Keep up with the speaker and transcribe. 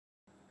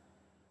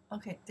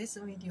Okay, this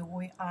video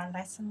we are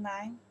lesson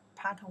 9,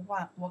 part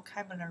 1,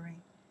 vocabulary,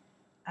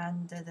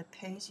 and the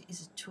page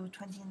is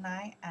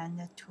 229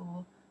 and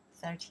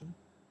 230.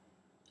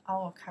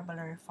 Our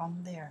vocabulary from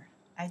there.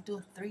 I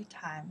do 3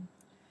 times,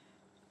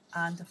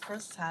 and the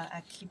first time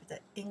I keep the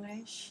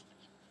English,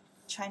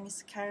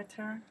 Chinese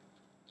character,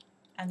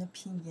 and the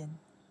pinyin.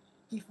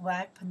 If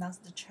I pronounce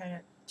the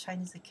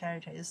Chinese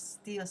character, it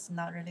still is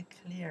not really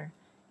clear.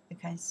 You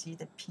can see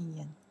the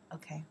pinyin,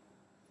 okay?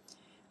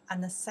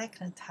 And the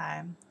second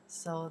time,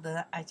 so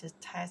that I just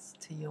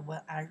test to you when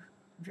I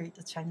read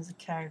the Chinese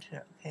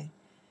character, okay?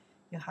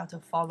 You have to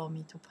follow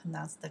me to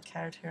pronounce the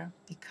character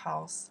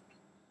because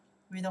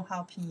we don't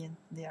have pinyin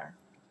there.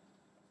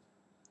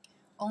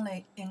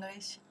 Only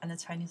English and the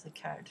Chinese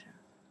character.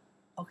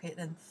 Okay,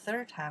 then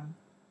third time,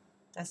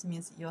 that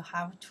means you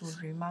have to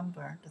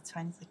remember the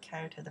Chinese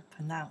character to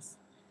pronounce.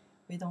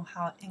 We don't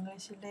have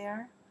English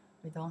there,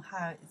 we don't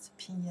have its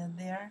pinyin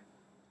there,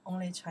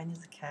 only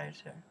Chinese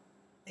character.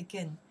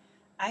 Again,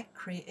 I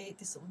create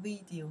this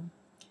video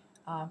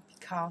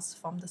because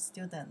from the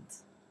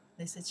students,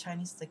 they say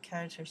Chinese the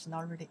character is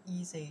not really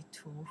easy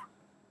to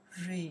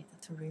read,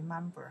 to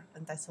remember,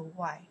 and that's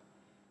why.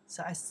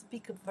 So I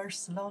speak very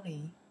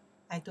slowly.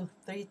 I do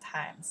 3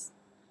 times.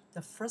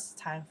 The first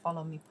time,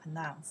 follow me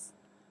pronounce.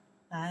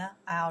 I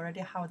already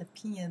have the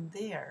pinyin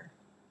there,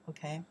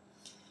 okay?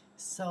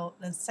 So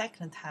the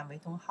second time, we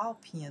don't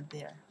have pinyin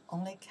there,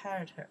 only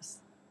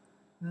characters.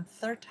 The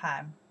third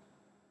time,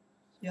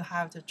 you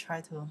have to try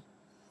to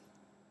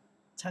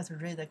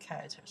read the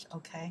characters,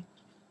 okay?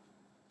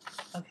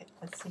 Okay,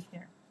 let's see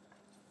here.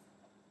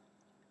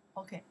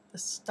 Okay, the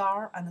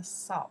star and the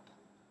soap.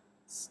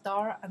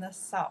 Star and the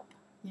soap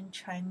in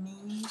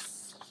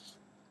Chinese.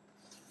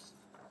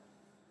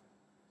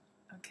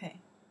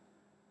 Okay,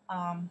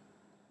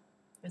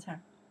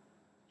 return.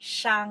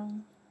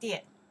 商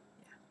店,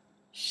 yeah.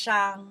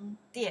 商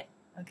店,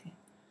 okay.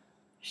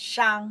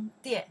 商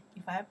店.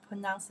 If I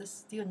pronounce it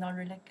still not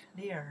really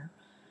clear.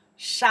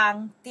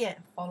 商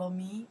店, follow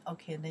me.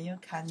 Okay, then you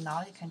can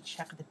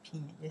check the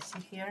pinyin. You see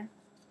here?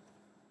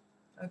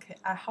 Okay,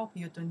 I hope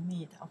you don't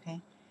need,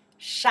 okay?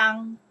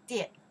 商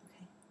店,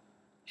 okay?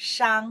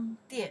 商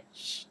店,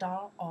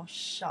 star or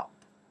shop.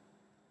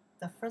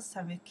 The first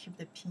time we keep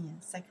the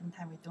pinyin, second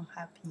time we don't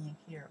have pinyin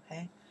here,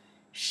 okay?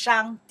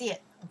 商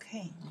店,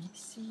 okay, let me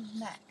see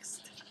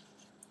next.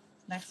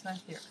 Next one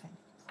here, okay?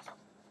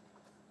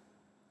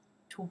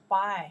 To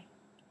buy.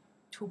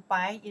 To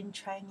buy in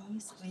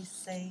Chinese, we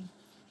say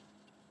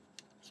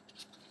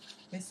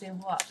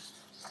what?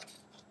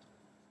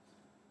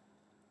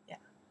 Yeah.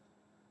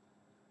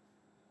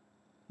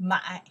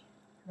 买,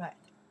 right.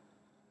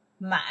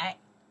 买,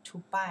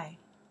 to buy.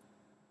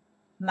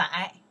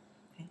 买,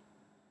 okay.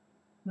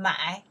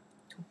 买,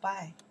 to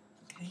buy,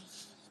 okay.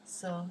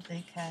 So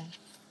they can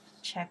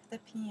check the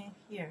pinyin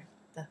here,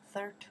 the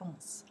third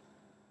tones.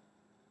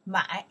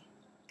 买,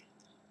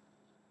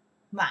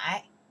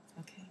 买,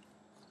 okay.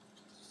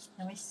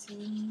 Let me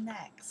see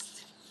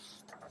next.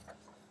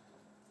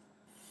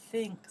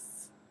 Things.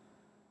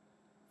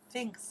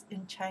 Things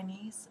in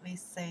Chinese, we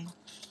say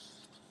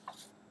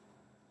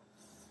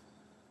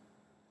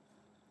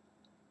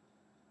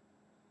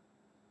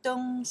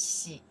东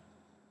西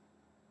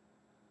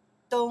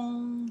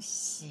东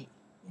西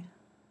yeah.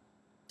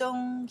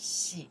 东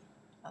西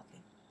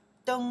okay.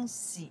 东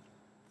西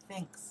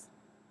things.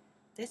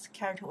 This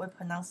character we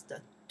pronounce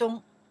the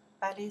东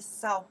by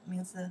itself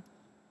means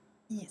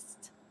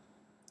east.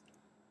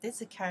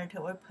 This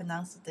character we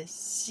pronounce the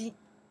西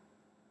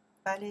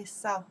by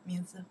itself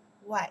means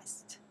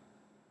west.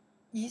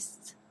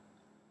 East,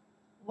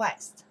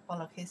 west for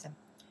location.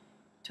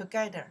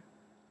 Together,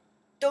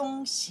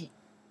 东西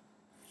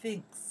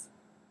things.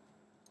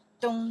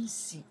 东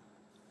西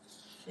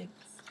things.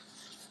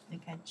 You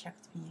can check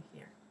me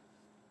here.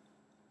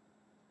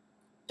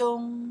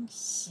 东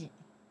西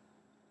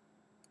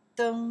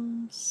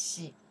东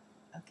西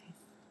okay.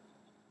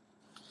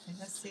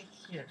 Let's see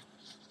here.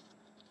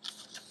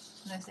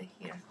 Let's see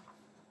here.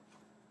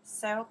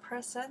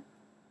 Salesperson,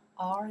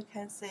 or you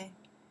can say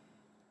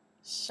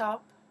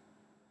shop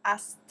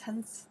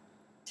assistant.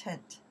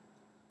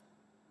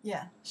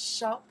 Yeah,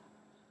 shop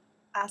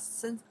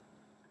assistant.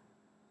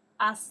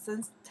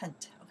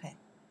 Okay.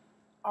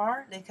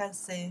 Or they can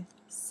say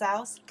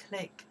sales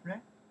clerk,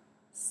 right?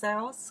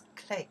 Sales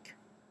clerk.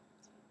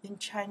 In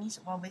Chinese,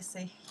 what we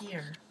say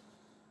here.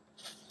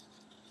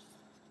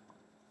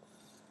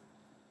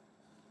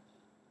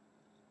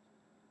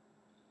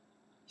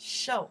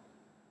 售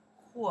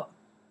货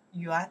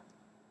员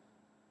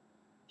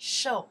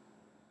售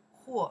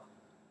货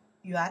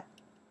员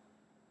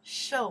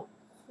售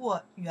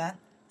货员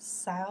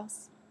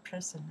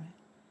salesperson, right?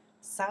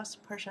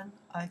 Salesperson,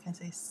 or you can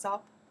say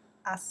shop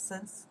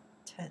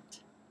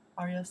assistant,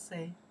 or you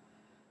say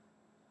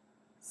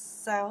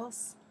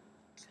sales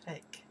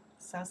clerk,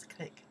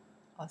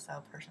 or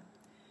salesperson.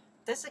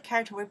 This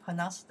character we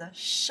pronounce the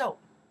售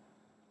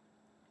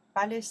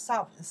by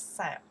itself is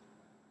sell.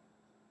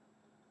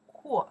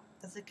 货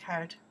this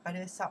character by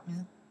itself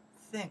means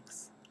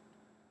things.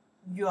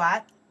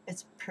 员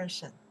is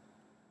person.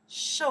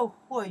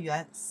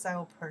 shòuhuòyuán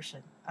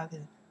salesperson.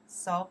 Okay,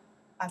 sales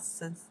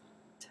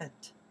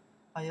assistant.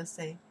 Or you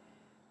say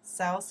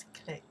sales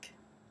clerk.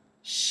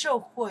 售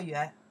货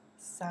员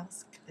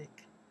sales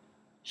clerk.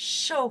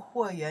 售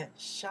货员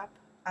shop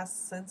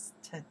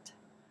assistant.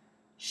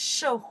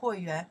 售货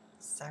员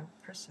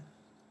salesperson.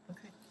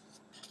 Okay.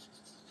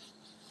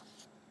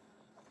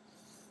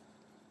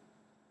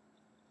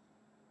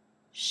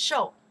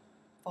 售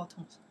four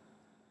tones.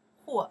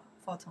 货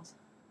four tones.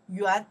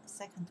 元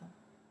second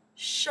tone.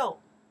 售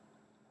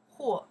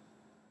货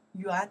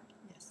元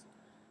yes.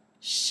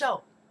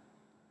 售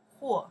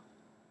货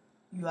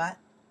元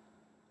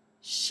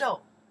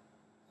售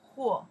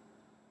货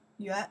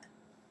员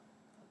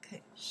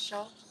Okay,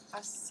 shop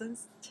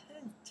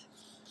assistant,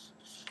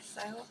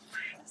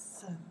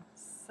 salesperson,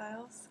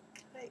 sales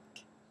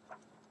clerk.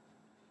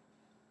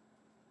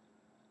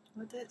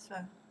 What is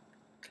one?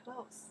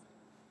 Clothes.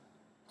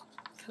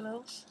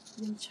 Clothes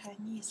in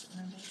Chinese,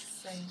 let me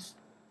say.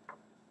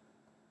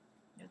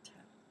 Your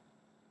turn.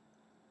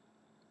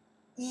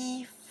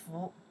 衣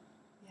服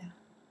yeah.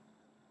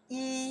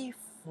 衣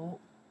服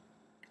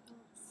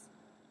clothes.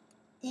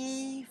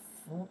 衣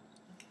服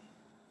okay.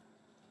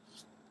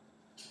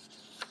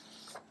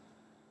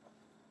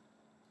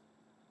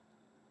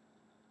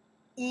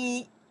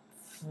 衣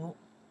服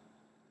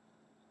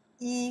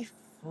衣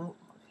服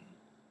okay.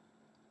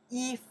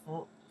 衣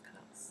服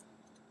clothes.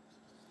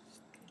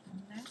 Okay, the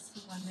next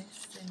one they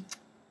say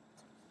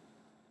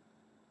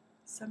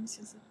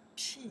something's a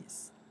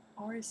piece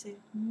or is a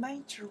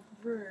major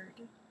word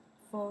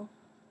for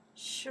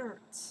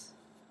shirts,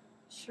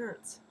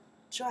 dress,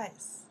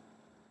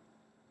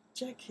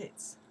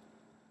 jackets,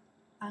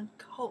 and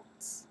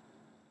coats.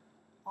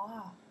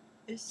 Wow,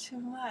 it's too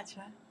much,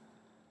 huh?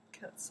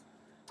 Coats.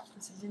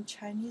 This is in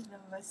Chinese, then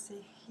let's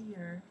say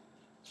here.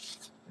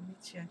 Let me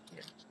check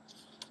here.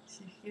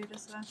 See here,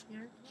 this one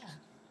here? Yeah.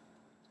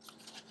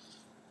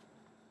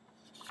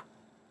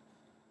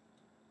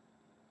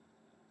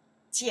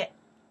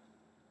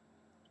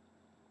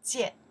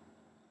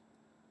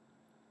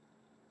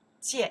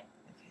 借 okay.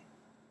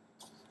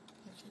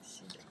 Let me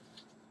see the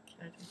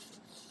character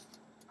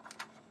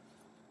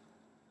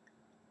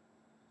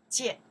here.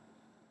 借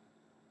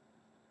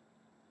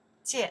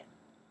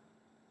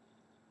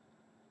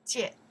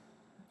okay.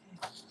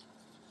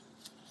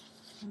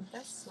 And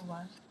that's the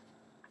one.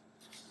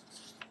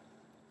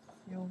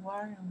 You're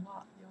wearing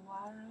what? You're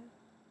wearing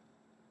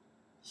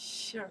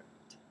shirt,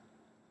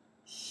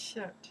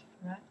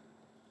 right?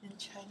 In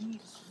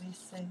Chinese, we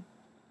say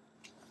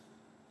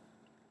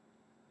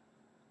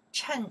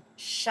衬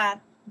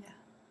衫 yeah.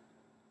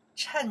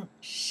 衬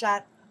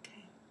衫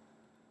okay.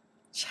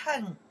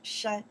 衬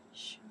衫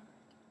shirt.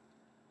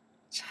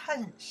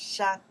 衬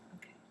衫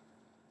okay.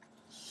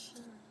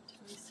 Shirt,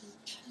 we say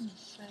衬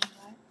衫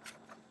right?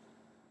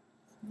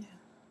 Yeah.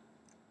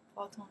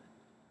 普通的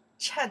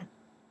衬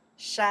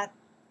衫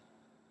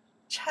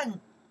衬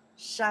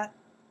衫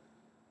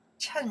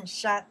衬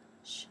衫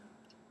shirt.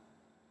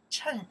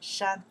 衬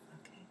衫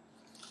okay.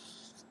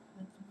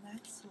 And the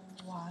next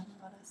one,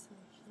 what I say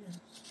here?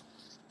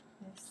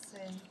 They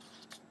say,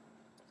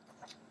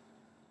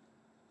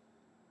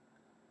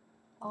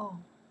 oh,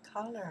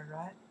 color,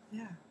 right?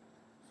 Yeah.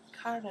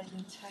 Color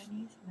in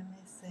Chinese, let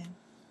me say.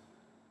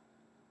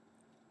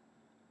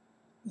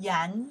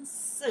 颜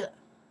色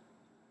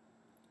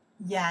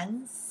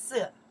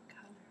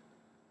color.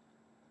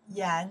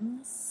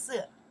 颜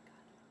色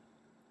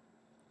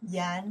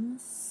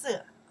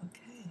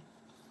okay.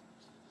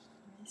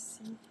 Let me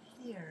see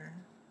here.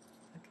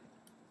 Okay.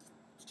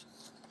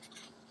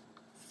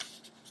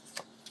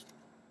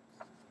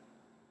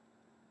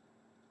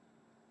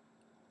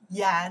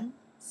 颜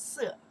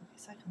色 okay,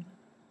 second.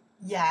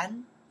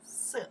 颜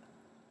色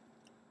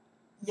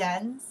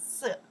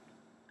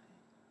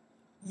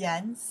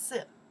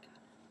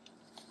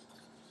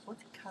What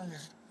color?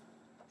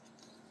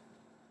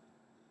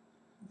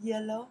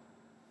 Yellow?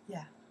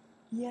 Yeah,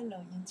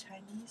 yellow in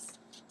Chinese.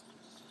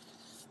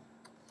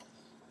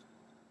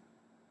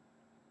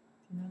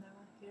 Do you know that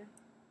one here?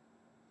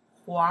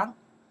 黄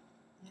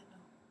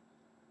yellow.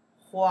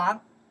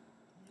 黄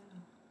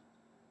yellow.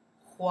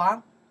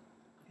 黄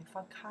okay,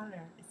 for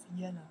color it's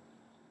yellow.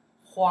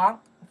 黄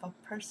for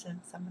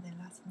person, somebody's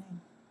last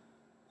name.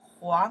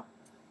 黄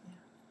yeah.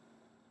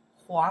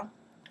 黄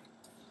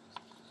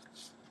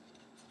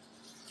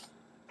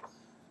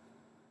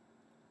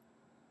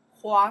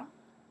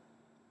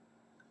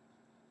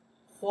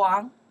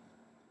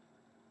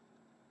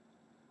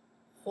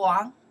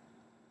黄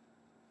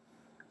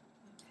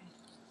okay.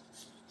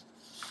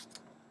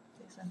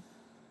 This one.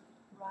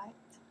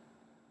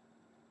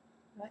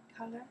 Right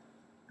color,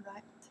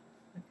 right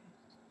okay.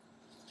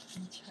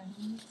 In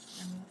Chinese,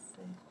 let me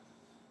say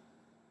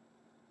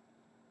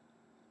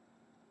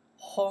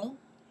红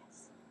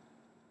yes.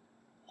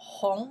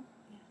 红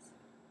yes.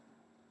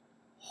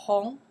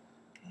 红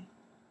okay.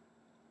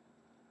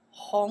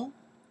 红 one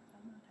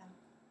more time.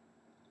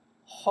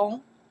 红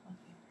okay,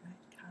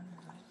 right color,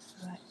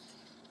 right.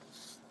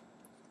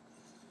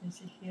 You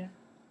see here?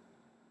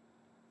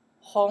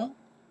 红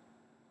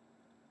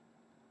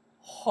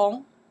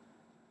红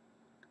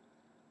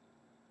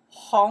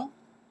红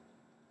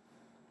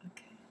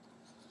okay.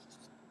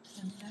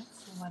 The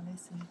next one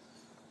is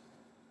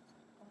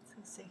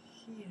also say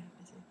here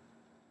is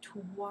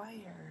to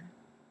wire,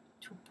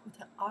 to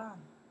put on,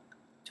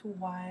 to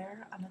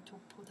wire and to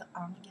put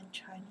on in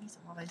Chinese.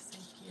 What I say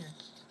here,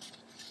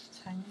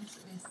 Chinese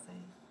we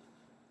say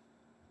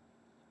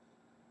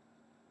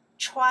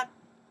穿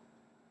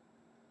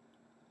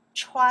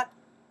穿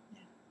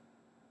yeah.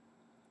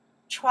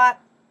 穿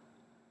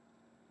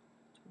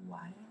to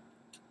wire,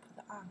 to put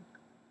on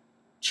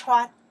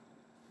穿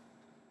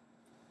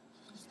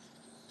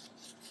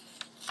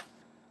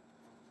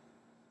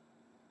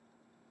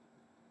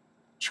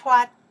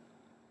穿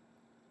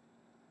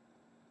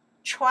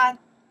穿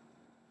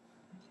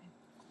okay.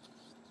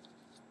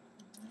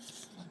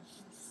 Next one,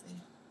 let's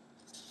see.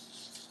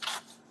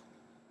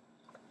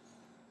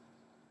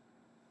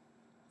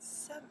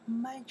 Some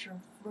major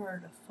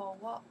word for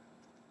what?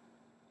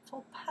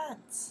 For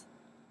pants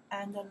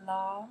and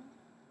long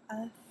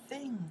and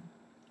thin.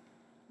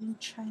 In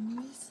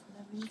Chinese,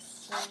 let me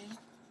say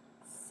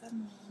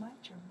some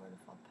major word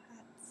for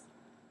pants.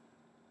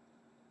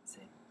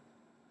 Say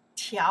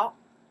条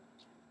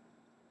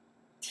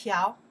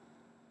条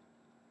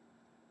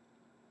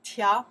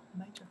条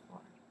major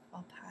word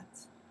for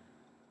pants.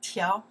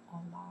 条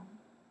or long.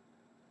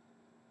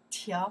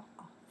 条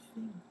or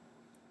thin.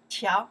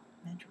 条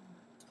major word.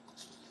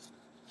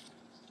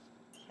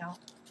 条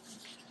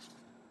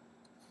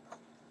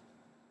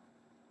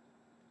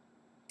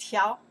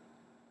条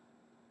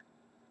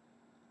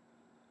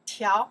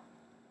条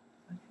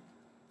okay.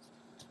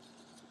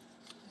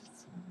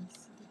 Let's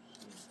see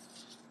here.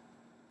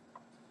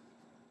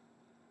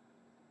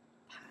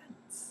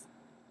 Pants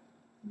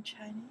in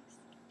Chinese.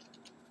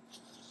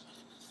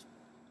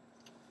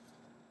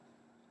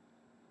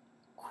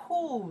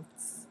 裤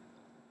子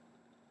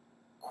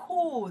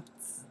裤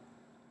子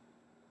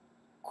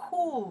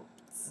裤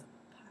子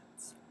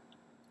pants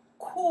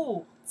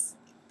裤子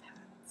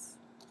pants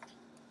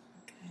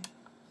okay.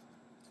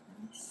 Let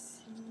me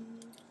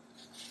see.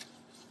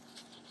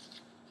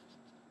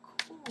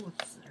 裤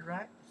子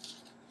right?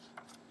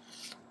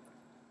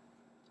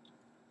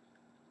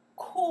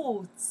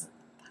 裤子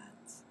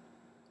pants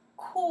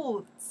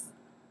裤子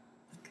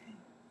okay.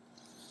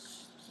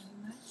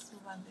 The next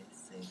one they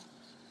say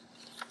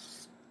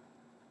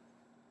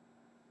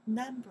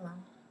number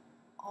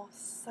or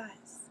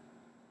size.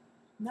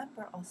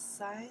 Number or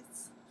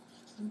size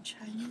in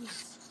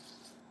Chinese.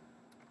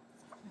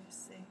 We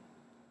say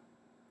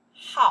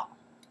号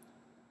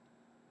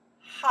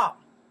号.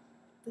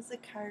 This is a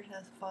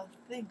character for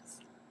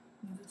things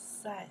in the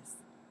size.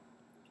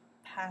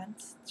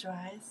 Pants,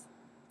 dress,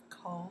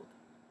 coat.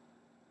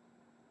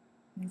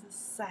 In the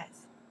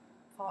size.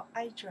 For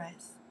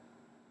address,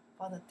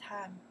 for the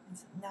time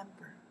is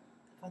number.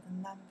 For the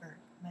number,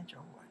 major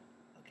word.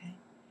 Okay.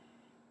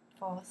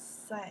 For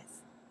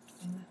size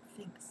in the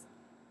things.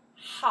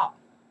 号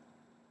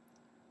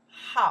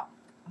号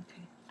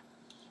okay.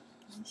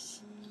 Let me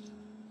see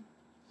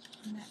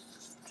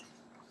next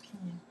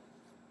pinyin.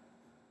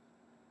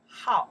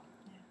 号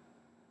yeah.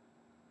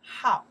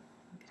 号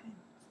okay.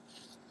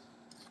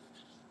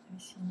 Let me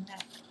see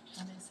next.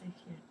 What I say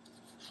here?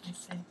 I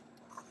say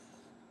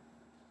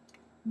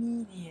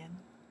medium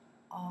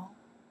or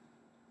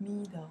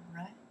middle,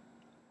 right?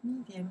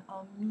 Medium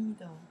or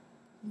middle.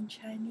 In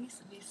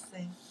Chinese we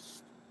say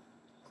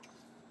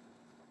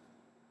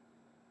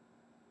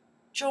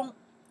中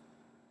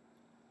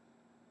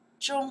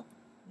中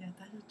yeah,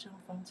 that is 中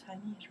from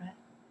Chinese, right?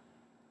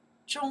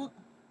 中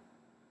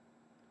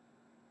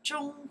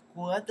中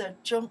国的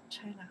中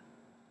China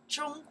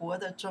中国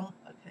的中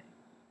okay.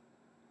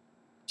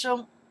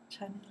 中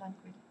Chinese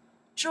language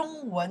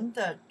中文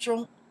的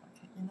中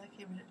okay. In that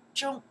case,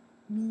 中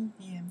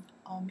medium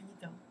or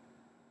middle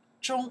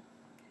中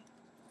okay.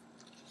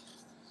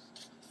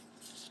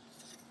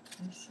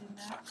 Let's see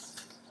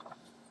next.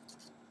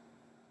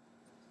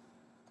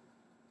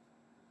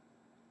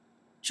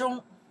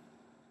 中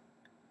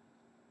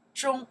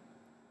中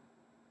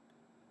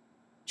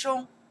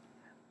中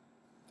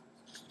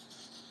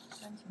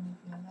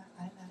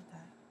I like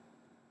that.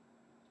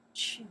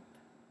 Cheap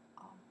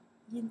or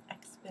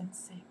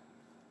inexpensive.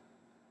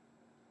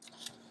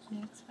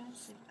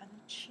 Inexpensive and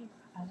cheap.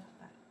 I like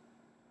that.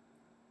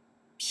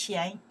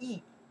 便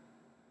宜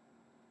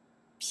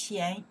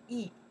便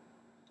宜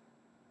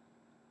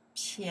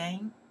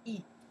便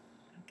宜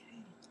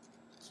okay.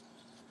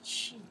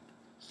 Cheap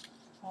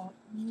or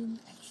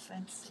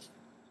inexpensive.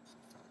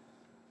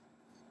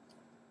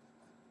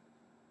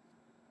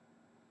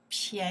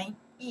 便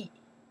宜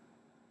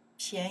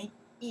便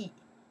宜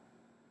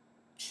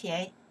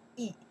便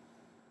宜 okay.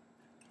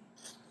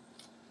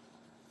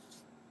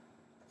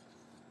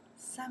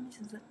 Some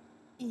is the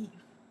if.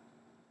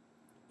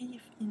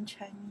 If in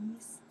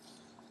Chinese.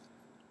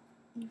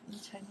 If in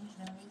Chinese,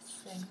 then we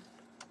say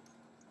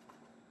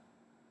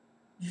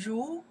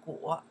如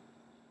果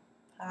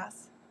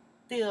plus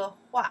的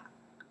话，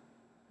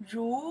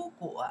如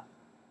果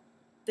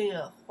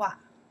的话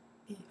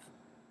if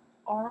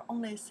or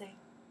only say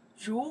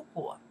如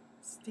果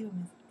still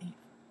means if.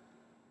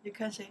 You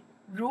can say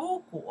如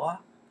果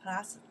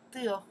plus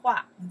的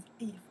话 means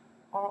if,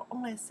 or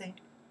only say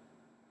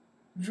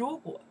如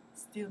果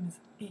still means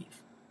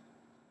if.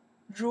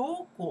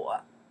 如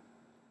果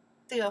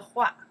的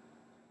话，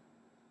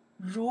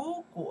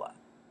如果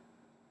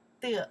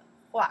的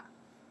话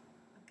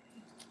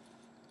 ，OK.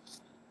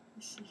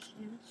 You see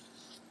here.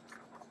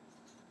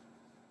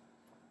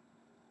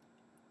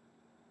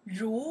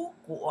 如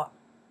果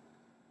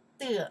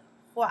的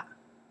话，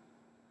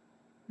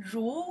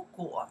如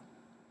果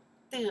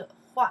的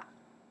话，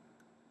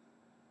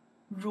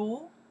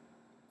如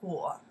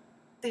果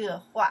的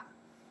话。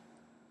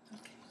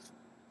Okay.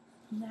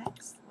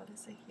 Next, what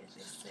is it here?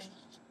 They say,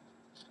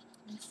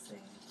 let's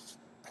say,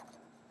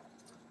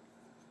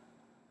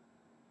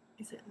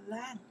 is it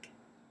length?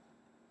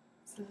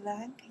 It's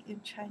length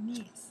in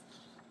Chinese.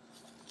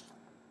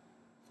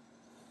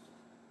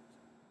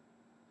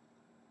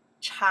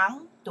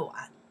 长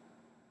短，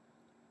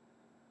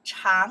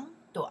长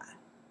短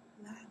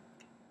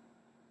length，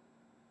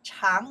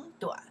 长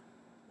短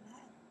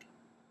length，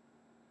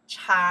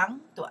 长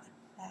短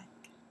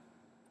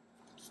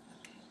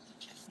length。OK， 再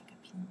加一个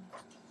拼音。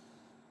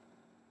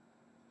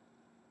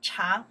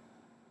长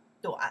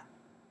短，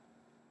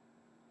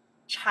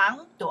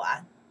长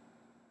短，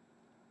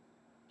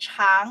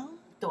长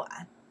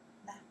短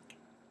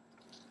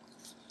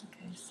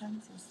length。OK,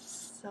 something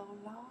so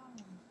long.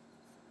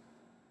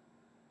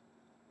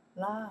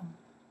 Long,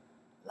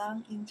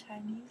 long in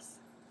Chinese.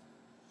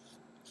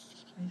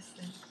 We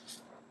say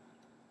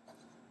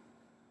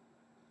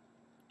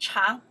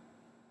长，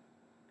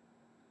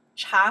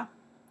长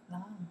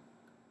long,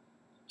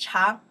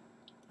 长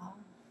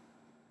long.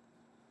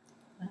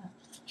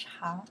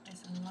 长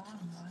is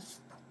long, right?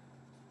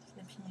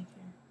 再拼一个，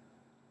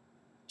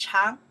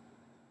长，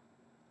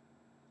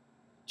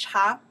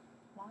长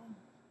long,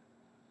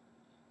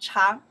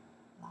 长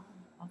long.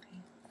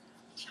 Okay.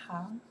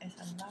 长 is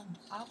a long.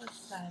 Other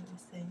side we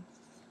say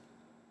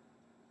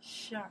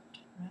short,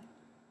 right?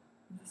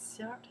 The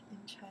short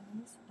in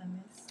Chinese, let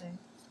me say,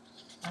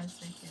 I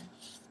say here.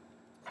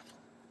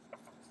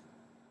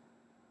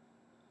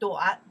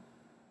 短，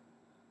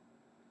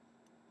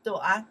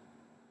短，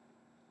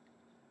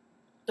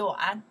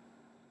短，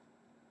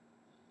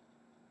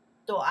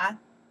短，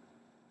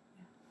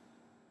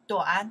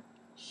短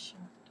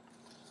short.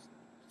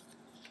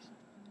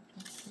 You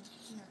can see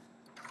here.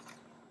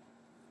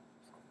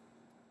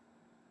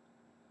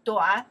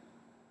 短，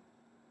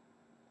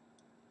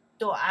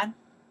短，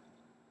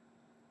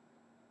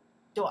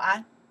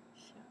短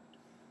short.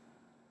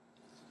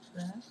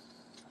 Then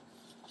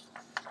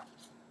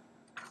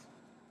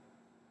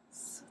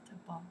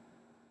suitable,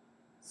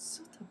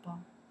 suitable,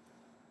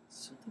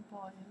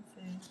 suitable. You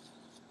say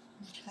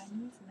in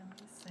Chinese, then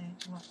we say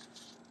what?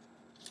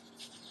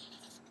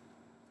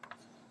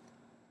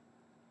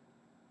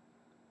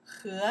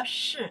 合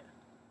适，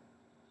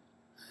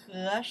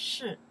合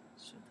适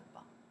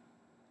suitable,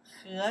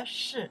 合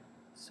适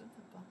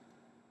suitable,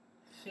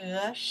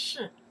 合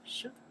适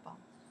suitable.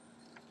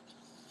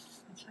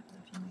 I check the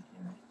pinyin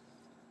here, right?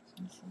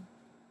 You see.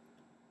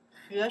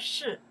 合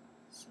适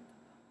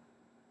suitable,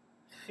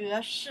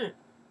 合适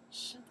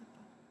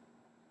suitable.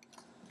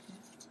 Okay.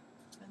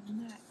 The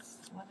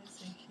next, what is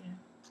it here?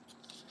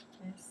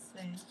 They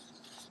say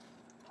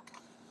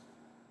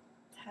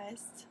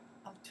test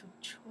or to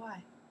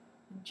try.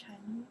 In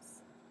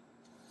Chinese,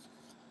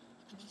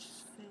 they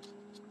say,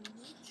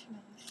 which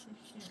one you see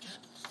here?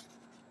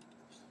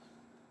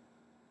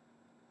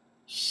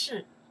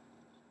 试，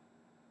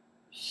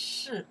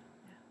试，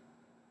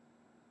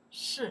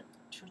试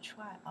to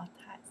try or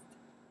test.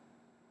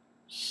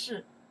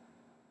 试，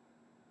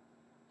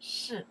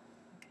试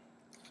okay.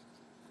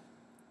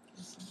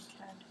 You see the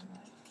character,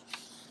 right?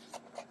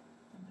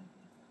 Over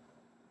here.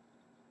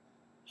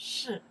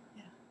 试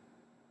yeah.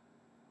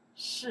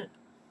 试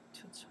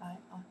to try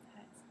or test.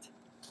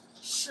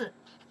 试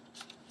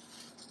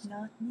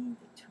not need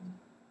to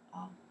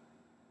or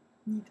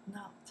need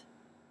not.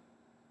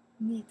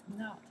 Need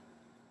not.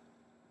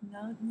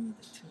 No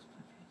need to.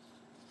 Okay.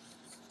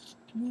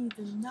 Need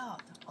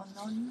not or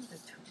no need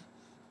to.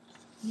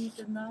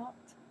 Need not.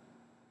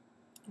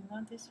 You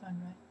know this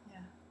one, right?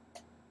 Yeah.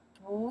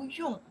 不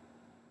用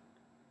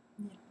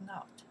need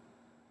not.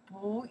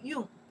 不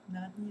用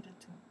not need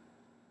to.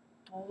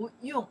 不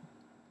用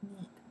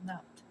need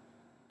not.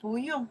 不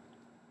用，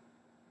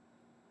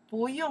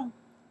不用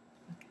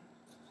okay.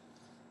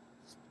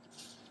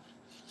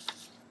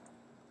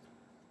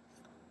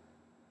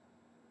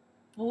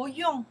 不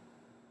用，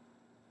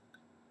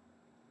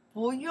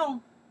不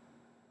用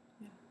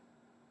yeah.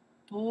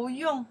 不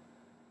用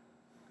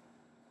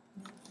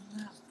need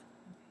not okay.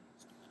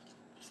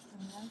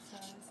 And that's how I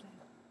say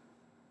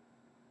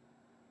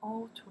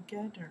all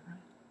together,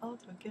 right? All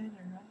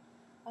together, right?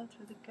 All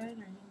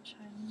together in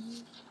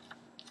Chinese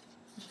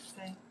we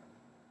say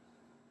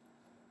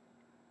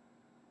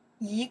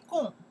一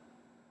共，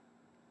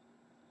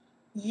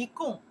一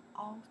共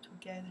all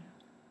together.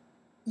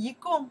 一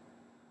共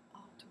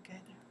all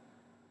together.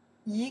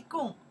 一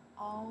共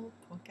all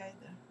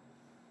together.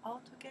 all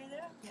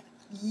together. Yeah.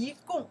 一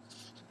共，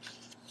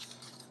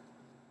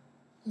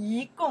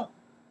一共，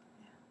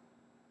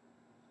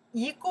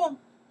一共，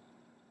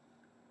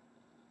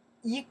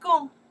一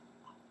共，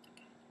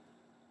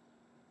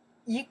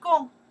一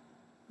共。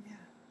Yeah.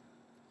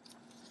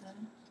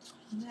 Then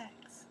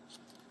next.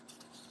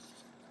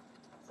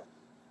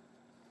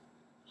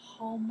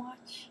 How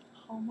much?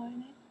 How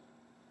many?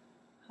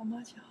 How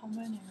much? How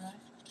many?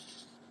 Right?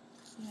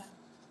 Yeah.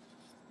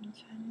 In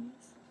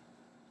Chinese,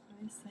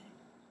 we say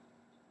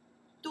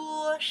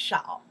多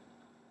少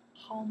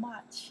how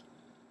much,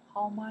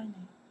 how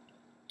many,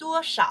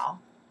 多少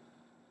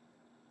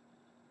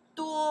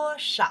多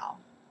少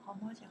how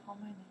much, how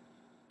many,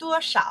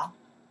 多少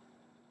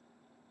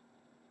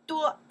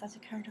多 that's the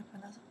character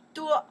pronounce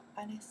多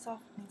by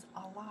itself means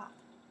a lot,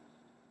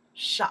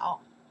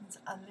 少 means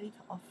a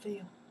little or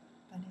few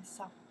by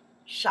itself,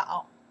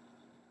 少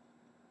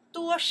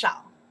多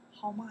少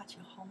how much,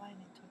 how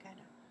many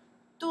together,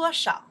 多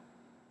少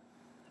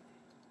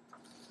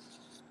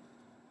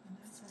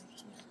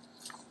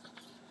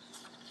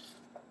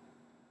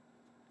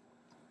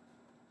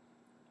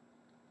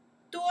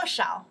多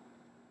少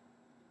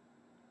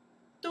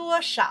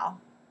多少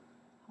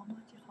how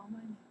much, how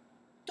many,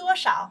 多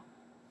少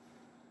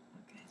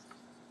okay,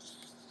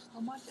 how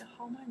much,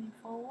 how many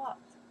for what?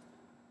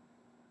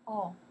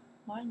 Oh,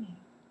 money.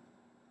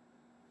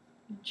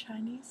 In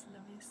Chinese,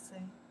 let me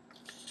say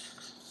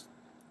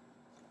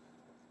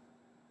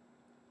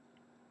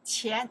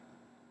钱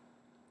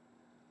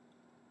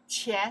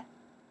钱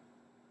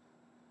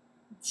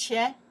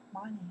钱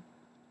money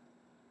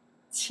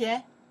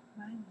钱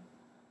money.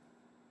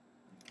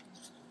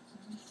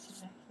 Let me see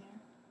that here.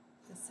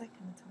 The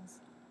second tones.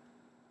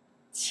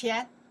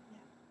 钱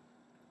yeah.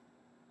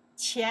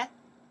 钱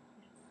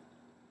yes.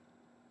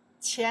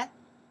 钱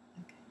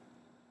okay.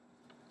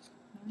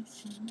 Let me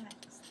see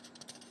next.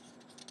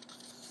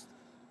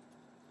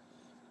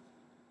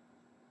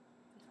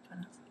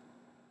 Pronounce it.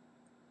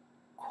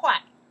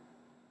 快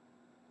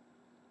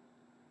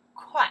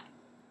快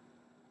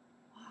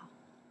wow,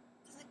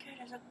 this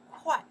character is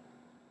快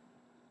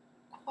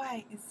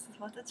快 is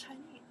for the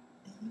Chinese.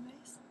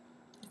 Anyways,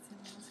 it's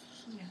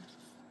here.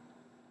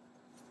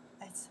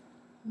 It's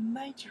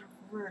major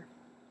word.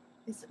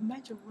 It's a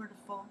major word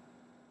for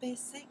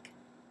basic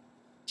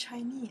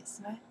Chinese,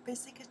 right?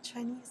 Basic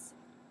Chinese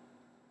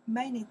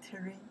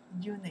monetary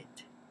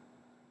unit.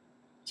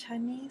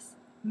 Chinese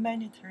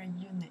monetary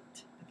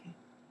unit. Okay.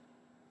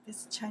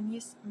 This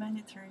Chinese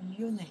monetary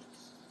unit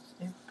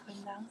is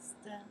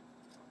pronounced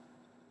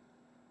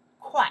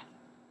快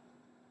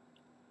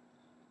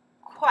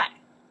快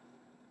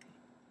okay.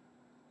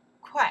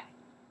 快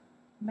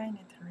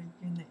monetary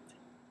unit.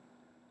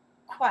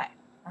 快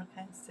or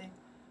can say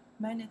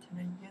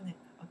monetary unit.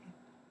 Okay.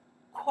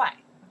 快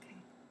okay.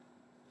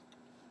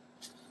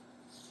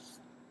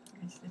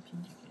 Let's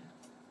repeat again.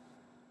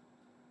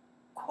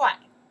 快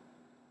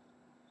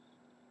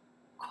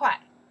快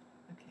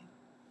okay.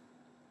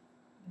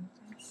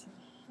 Let's see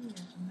here.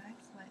 The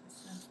next one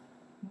is a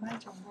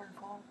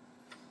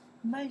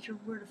major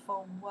word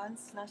for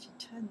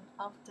 1/10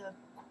 of the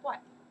快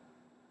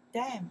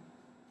damn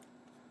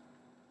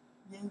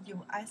in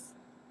US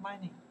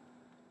money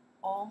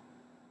or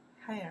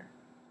higher.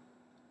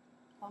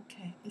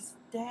 Okay, it's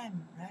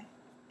damn, right?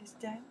 It's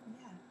damn?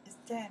 Yeah, it's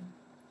damn.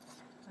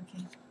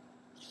 Okay,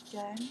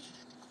 damn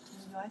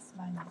in US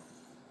money.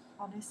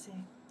 Or let's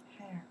say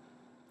hair.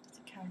 It's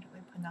a character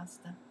we pronounce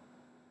the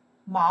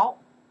毛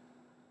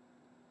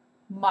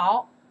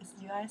毛 is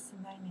US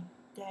money,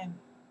 damn.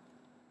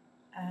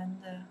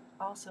 And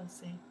also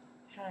say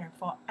hair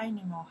for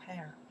animal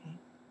hair, okay?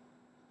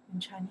 In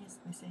Chinese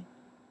we say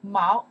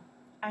毛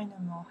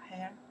animal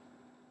hair,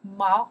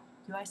 毛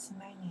US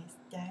money is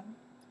damn,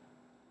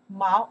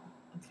 毛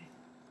okay.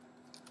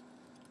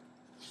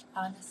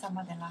 And some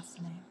of the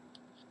last name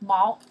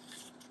毛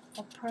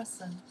for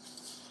person,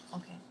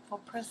 okay, for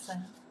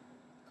person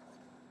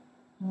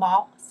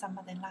毛 some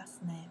of the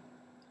last name,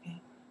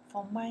 okay.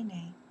 For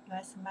money,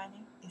 US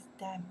money is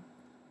damn,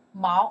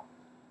 毛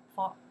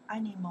for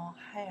animal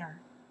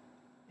hair,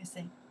 you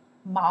say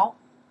毛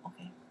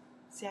okay.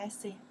 See, I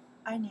say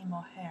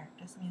animal hair,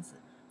 that means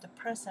the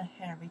person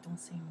hair we don't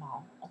say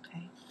毛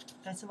okay.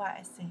 That's why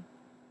I say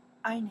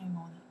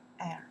animal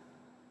hair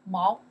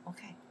毛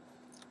okay.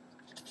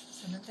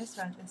 So then this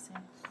one let's say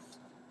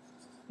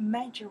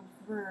major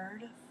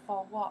word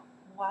for what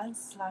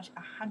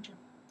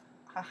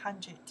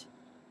 1/100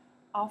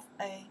 of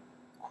a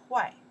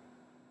快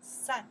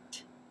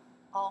cent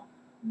or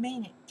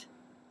minute.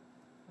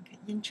 Okay,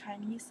 in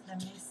Chinese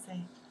let me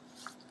say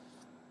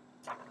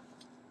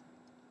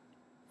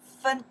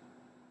分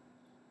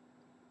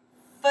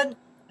分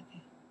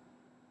okay,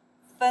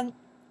 分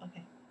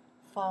okay,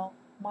 for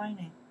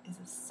money is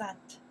a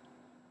cent,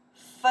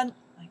 分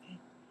okay,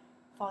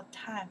 for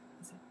time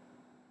is a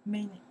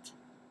minute,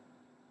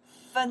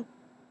 分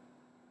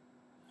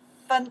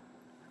分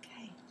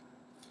okay.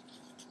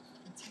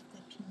 Let's take the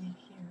pinyin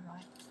here,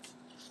 right?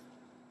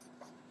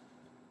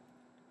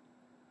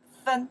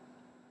 分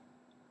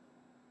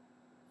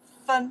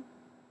分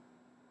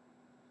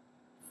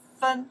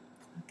分.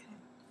 Okay.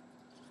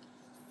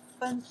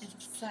 分 is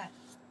said.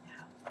 You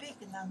have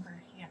big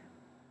number here.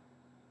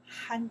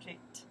 100.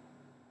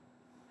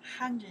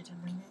 100,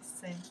 when we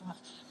say what?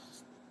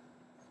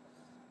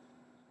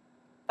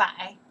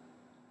 百.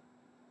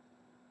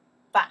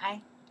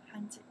 百.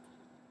 100.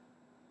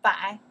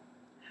 百.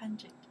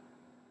 100.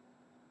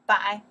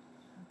 百.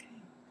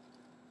 Okay.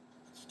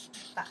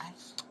 百.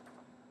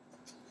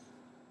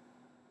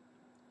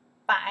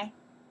 百.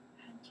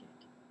 100.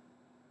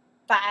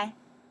 百.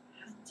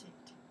 100.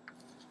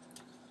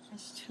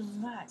 It's too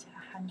much.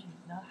 100. You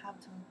don't have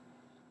to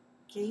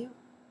give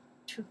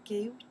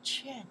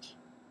change.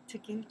 To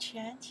give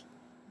change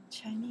in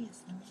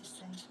Chinese, let me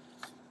say.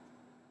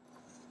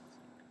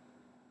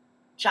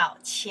 找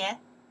钱.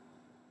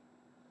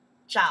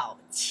 找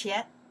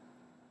钱.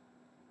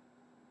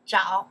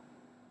 找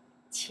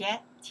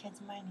钱. 钱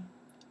is money.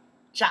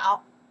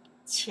 找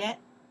钱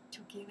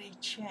to give a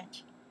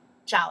change.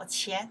 找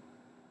钱.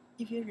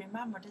 If you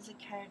remember this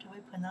character,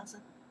 we pronounce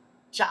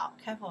找.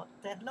 Careful,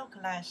 that look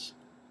like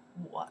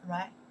我,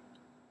 right?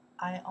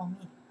 I or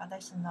me, but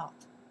that's not.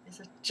 It's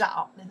a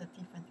找, it's a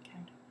different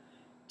character.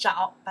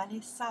 找 by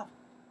itself,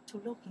 to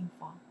looking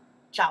for.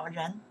 找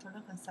人 to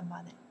look on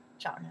somebody.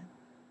 找人.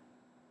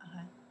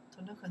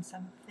 To look on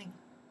something.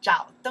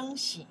 找东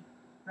西,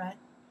 right?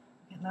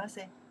 Okay, now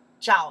say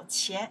找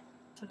钱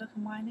to look at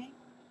money.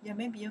 Yeah,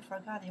 maybe you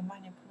forgot your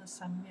money put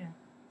somewhere.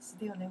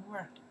 Still they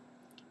work.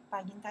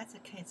 But in that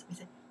case, we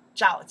say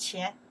找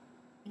钱.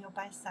 When you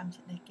buy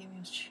something, they give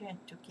you change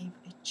to give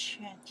a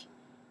change.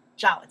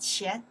 找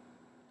钱.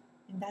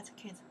 In that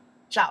case,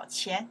 找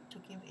钱 to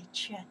give a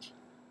change.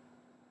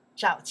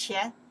 找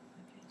钱.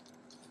 Okay.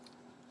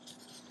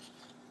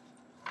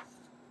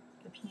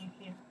 The pinyin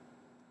here.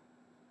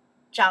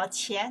 找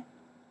钱.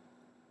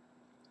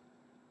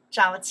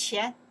 找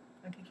钱.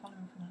 Okay, follow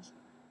me pronounce.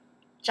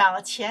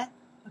 找钱.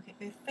 Okay,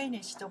 we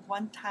finished the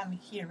one time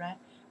here, right?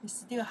 We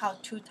still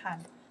have two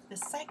times. The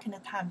second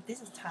time,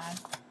 this time,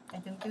 I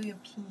don't give you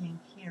pinyin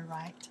here,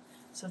 right?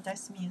 So that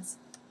means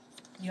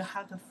you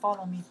have to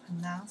follow me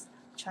pronounce.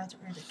 Try to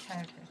read the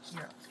character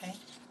here, okay?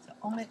 So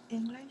only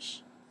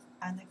English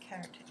and the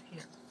character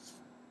here.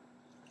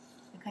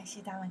 You can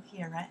see that one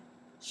here, right?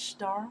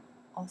 Store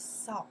or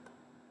shop.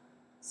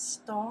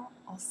 Store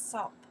or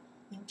shop.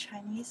 In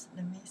Chinese,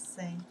 let me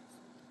say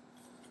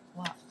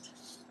what?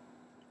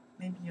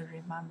 Maybe you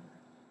remember.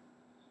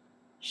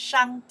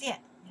 商店,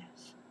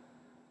 yes.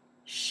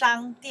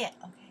 商店,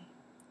 okay.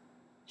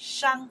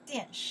 商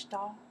店,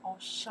 store or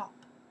shop.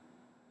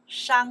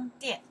 商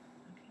店,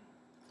 okay.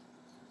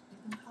 You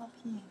don't have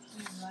pinyin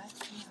here, right?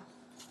 Yeah.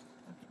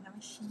 Okay, let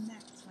me see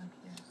next one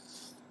here.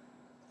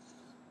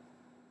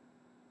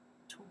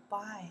 To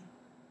buy.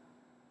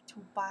 To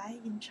buy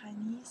in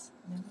Chinese,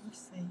 let me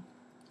say.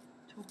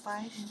 To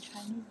buy in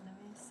Chinese, let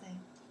me say.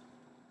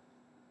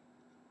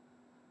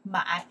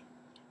 买.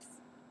 Yes.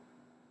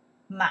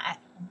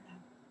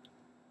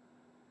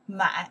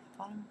 买.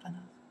 Follow me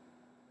pronounce.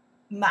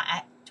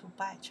 买. To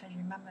buy. Try to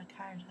remember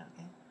character,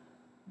 okay?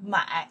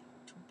 买.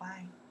 To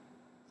buy.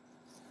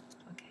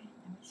 Okay,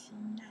 let me see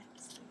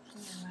next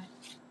here, right?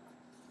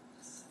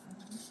 So,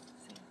 let me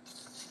see.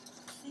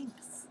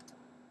 Things.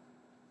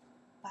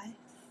 Buy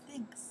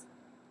things.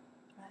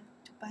 Right?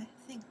 To buy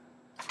things.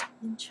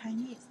 In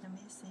Chinese, let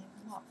me say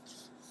what?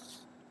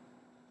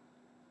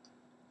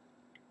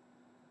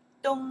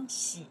 东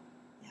西.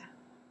 Yeah.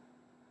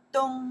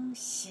 东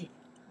西.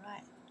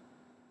 Right.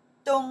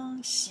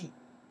 东西.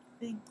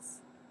 Things.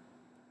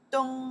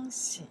 东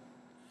西.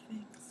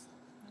 Things.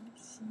 Let me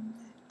see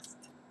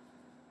next.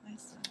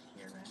 Nice one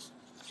here, right?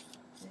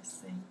 Let's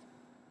see.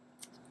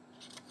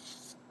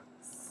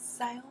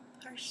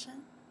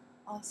 Salesperson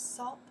or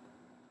shop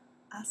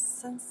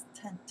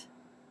assistant.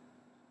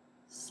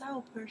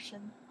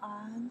 Salesperson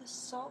and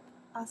shop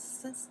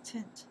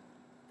assistant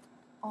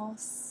or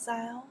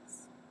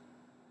sales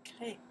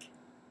clerk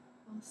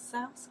or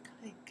sales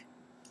clerk.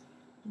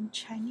 In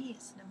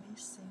Chinese, let me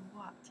see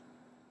what?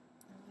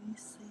 Let me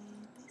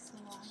see this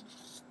one.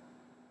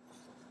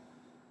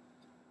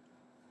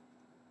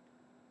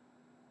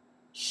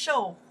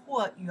 售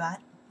货员.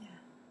 Yeah.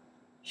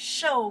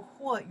 售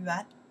货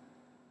员.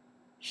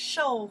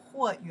 售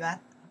货员.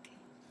 Okay.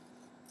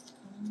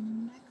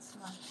 Next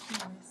one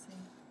here we see.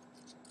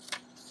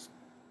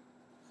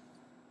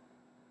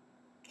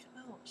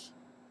 Clothes.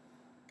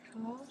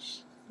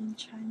 Clothes in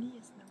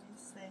Chinese, let me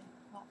say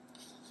what?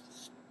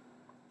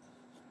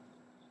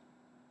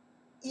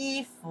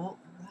 衣服,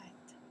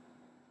 right?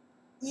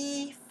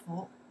 衣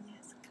服,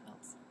 yes,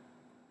 clothes.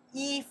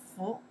 衣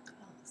服,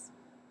 clothes.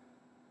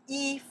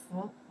 衣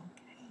服,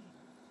 okay.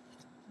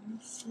 Let me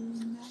see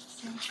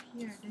next one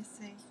here. They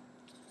say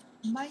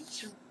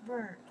major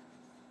word.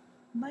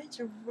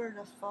 Major word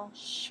for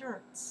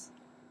shirts,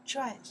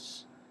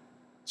 dress,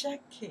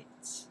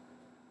 jackets,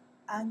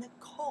 and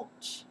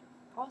coat.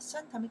 Or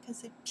sometimes we can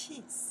say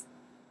piece.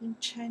 In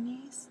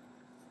Chinese,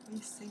 we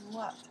say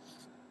what?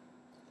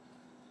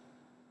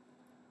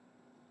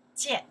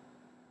 件.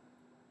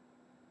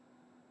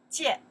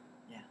 件.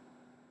 Yeah.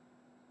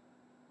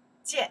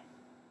 件.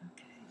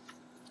 Okay.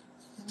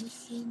 Let me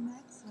see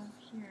next one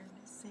here.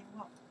 Let's see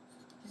what.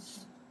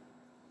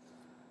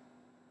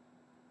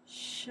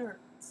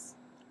 Shirts,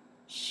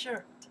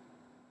 shirt,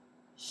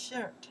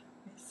 shirt.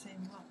 We say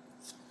what?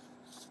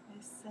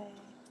 We say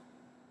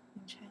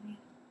in Chinese,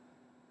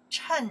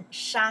 衬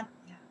衫.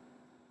 Yeah,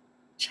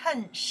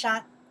 衬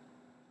衫,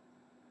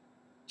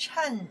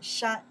 衬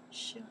衫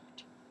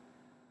shirt,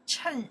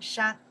 衬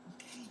衫.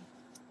 Okay.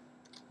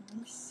 Let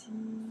me see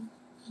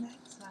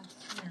next one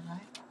here,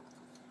 right?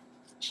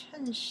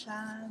 衬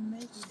衫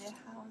maybe they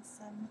have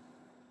some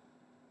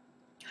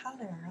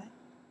color, right?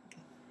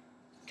 Okay.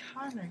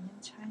 Color in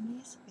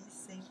Chinese we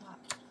say what?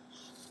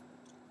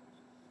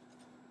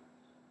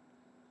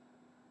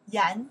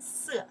 颜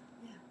色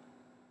yeah.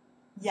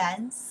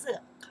 颜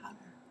色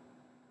color.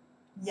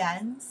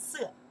 颜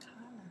色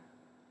color.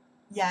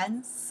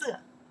 颜色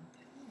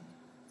okay.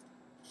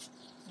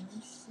 Let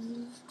me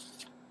see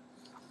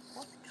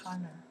what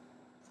color?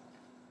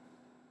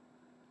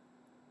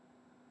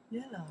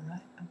 Yellow,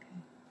 right?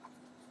 Okay.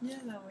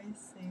 Yellow we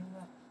say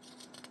what?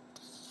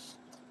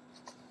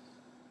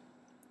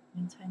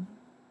 In Chinese?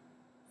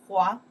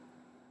 黄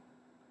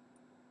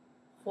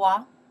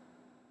黄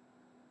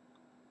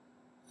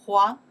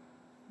黄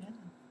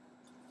yellow.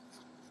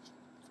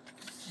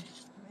 Okay.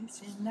 We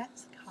see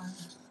next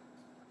color.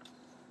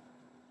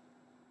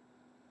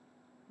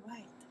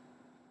 Right.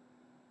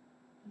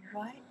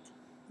 Right?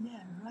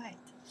 Yeah, right.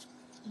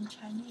 In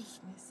Chinese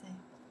we say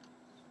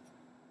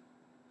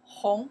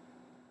红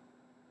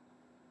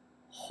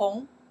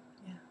红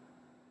yeah.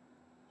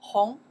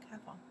 红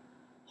careful.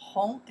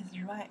 红 is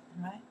right,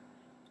 right?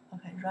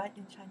 Okay, right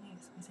in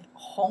Chinese we say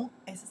红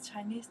is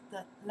Chinese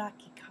the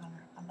lucky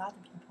color. A lot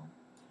of people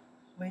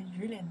we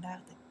really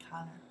like the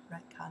color,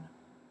 red color.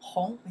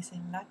 红 we say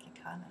lucky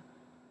color.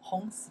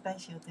 红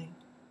special day,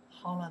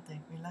 holiday.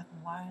 We like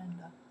wearing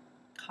the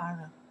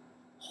color.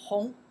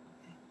 红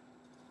okay.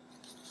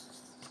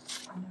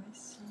 And we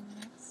see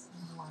next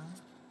one.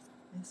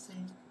 We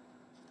say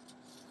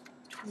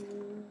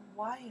to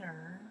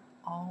wire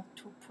or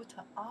to put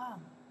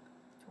on.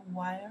 To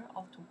wire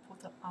or to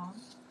put on.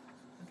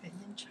 Okay,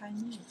 in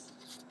Chinese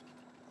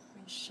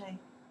we say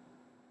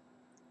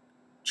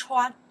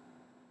穿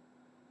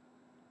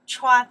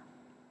穿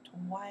to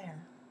wire,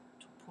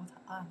 to put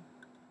on.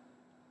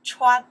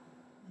 穿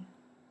yeah.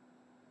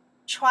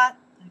 穿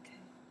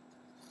okay.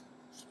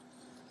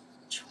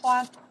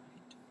 穿 to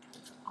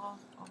put on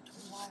or to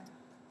wire.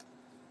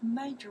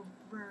 Major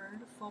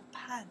word for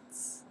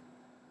pants.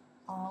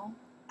 On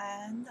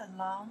and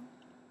along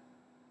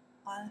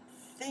a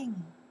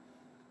thing.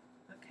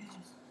 Okay.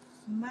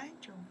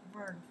 Major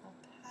word for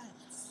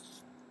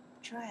pants.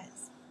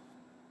 Dress.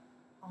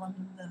 On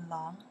the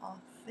long or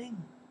thing.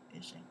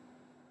 Is it?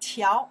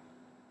 条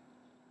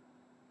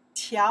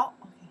条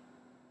okay.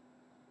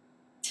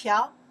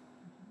 条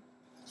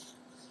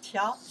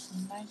条 is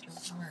a major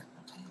word,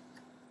 okay,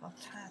 for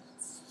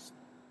pants.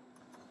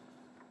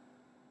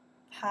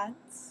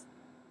 Pants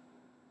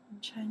in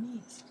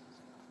Chinese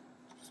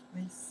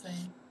we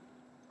say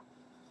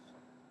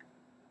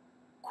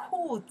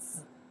裤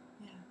子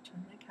yeah,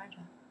 纯粹开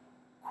场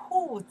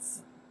裤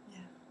子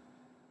yeah,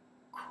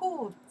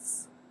 裤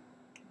子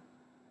okay.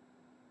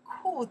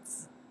 裤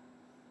子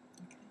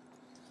okay.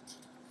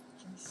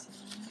 Let's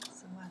see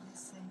next one. Let's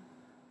say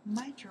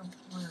major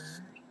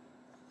word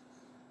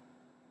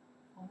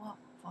for what?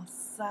 For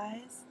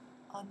size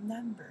or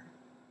number.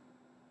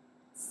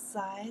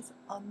 Size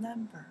or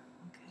number.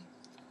 Okay.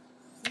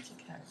 Which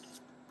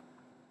character?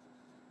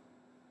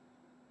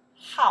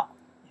 How.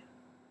 Yeah.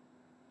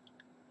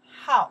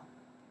 How.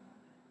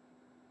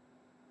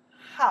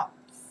 How.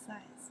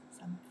 Size.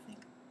 Something.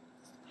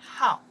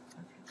 How.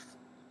 Okay.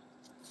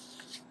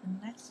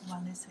 The next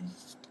one is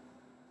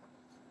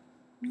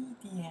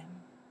medium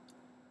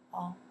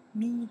or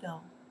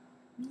middle.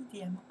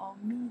 Medium or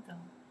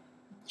middle.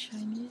 In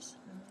Chinese,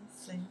 let me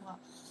say what?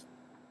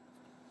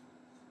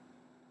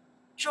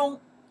 中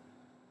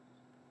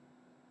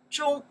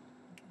中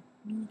okay.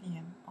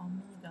 Medium or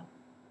middle.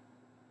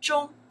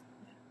 中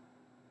yeah.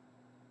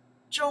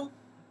 中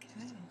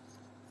okay.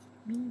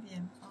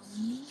 Medium or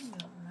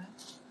middle,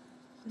 right?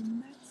 The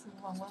next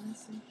one, what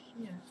is it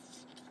here?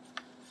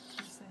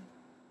 We say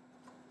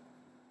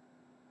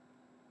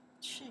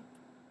cheap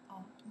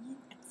or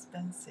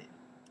inexpensive.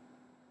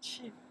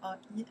 Cheap or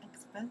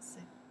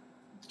inexpensive.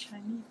 In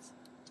Chinese,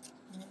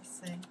 we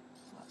say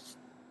what?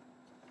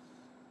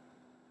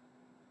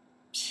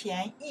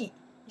 便宜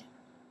yeah.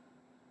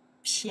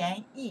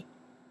 便宜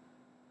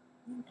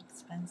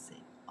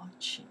inexpensive or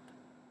cheap.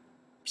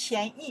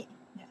 便宜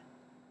yeah.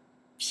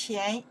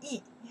 便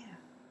宜 yeah.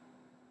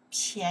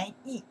 便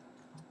宜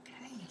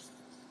okay.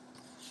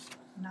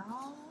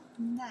 Now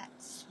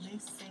next,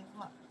 let's say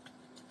what?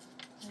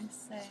 Let's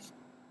say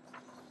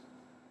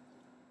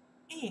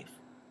if.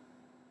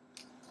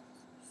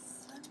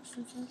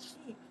 Something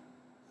if.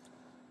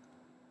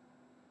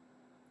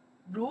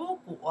 如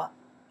果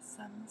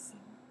something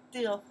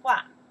的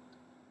话，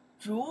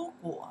如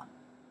果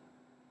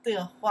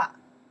的话，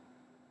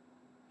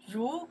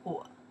如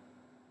果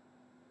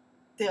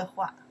的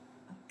话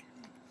okay.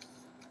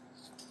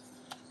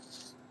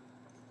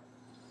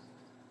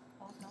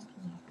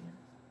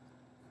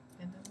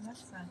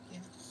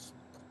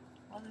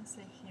 let's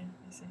say here,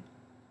 we say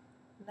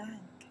lang.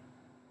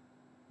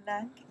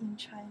 Lang in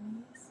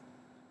Chinese.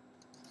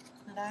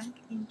 Lang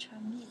in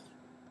Chinese.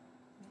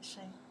 We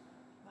say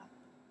what?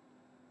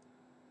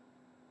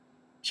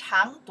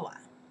 长短.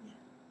 Yeah,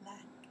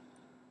 lang.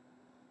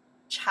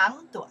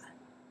 长短.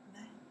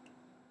 Lang.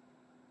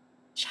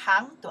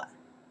 长短.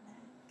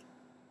 Lang.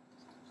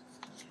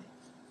 Okay.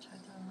 Try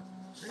to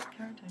read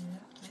character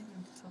here.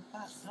 Maybe so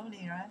fast.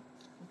 Slowly, right?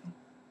 Okay.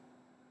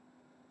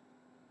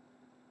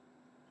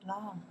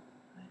 Long.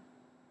 Right?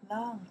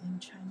 Long in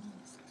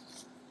Chinese.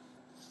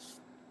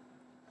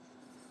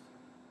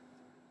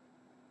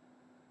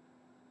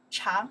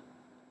 长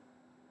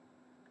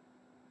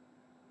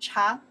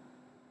长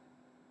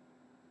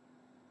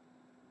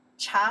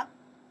长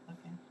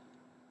okay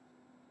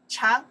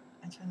长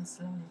I try to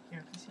slowly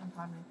here because you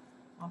probably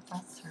more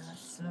faster right?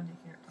 Slowly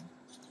here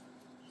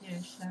here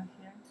is down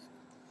here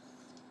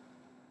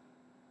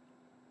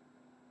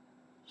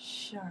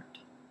short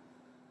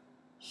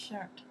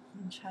short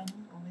in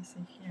Chinese we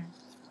say here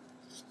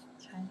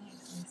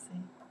Chinese we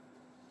say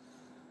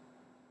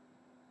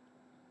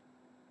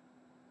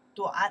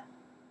短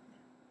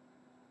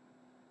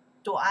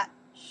短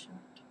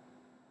short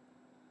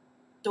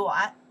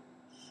短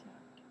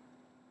short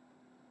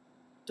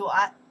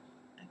短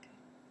okay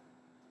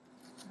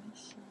let me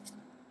see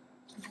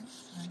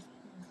next one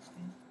here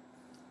okay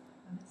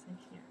let me say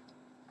here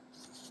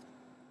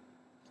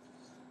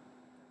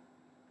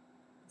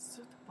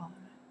suitable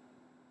right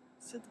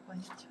suitable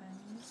in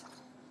Chinese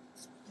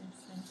they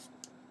say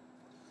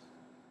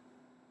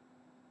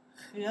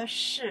合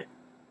适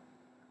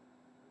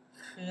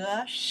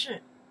合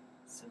适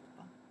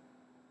suitable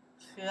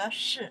合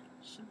适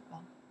是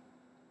吧？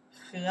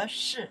合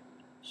适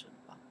是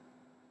吧？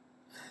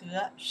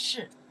合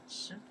适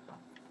是吧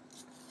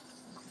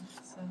 ？Okay,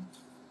 so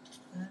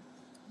the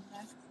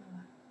next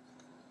one,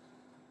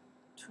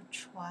 to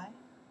try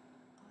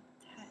or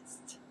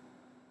test.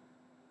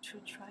 To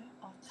try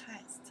or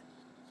test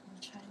in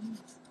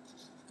Chinese,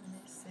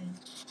 they say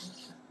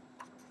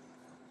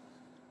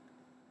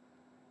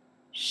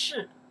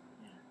试，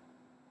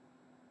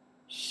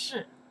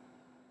试，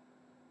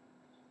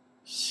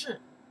试。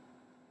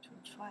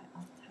Try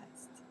or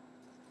test.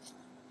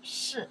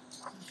 是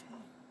okay.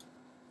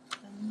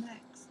 The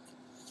next,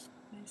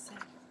 they say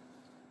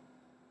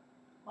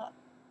what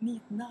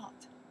need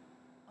not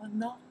or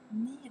not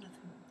need to,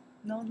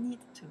 no need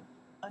to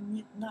or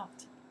need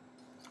not.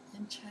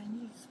 In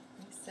Chinese,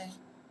 we say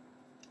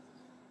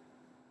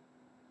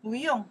不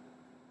用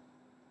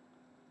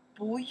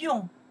不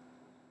用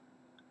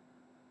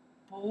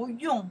不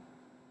用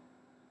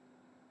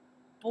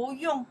不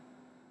用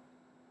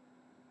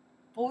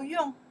不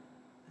用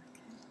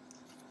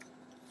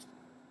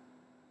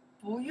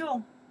不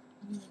用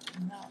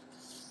need not.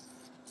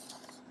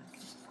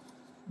 Okay.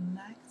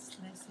 Next,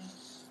 let's say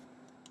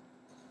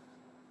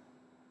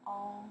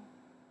all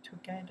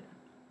together.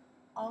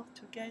 All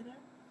together.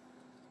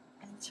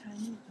 In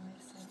Chinese, we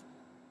say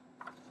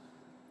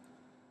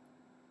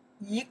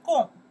一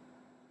共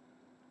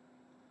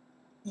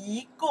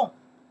一共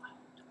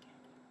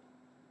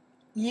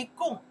一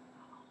共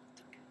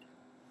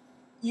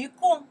一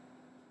共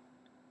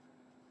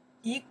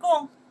一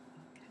共。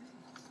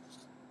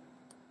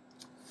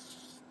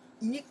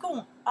一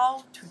共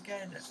all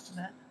together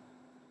then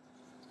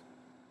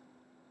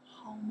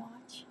how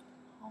much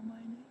how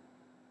many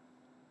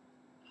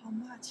how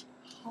much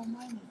how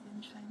many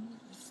in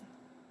Chinese we say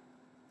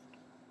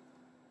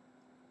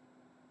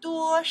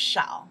多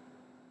少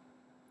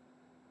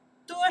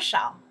多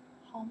少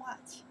how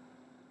much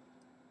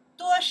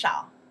多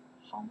少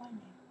how many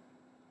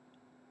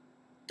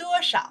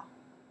多少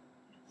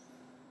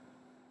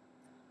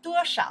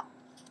多少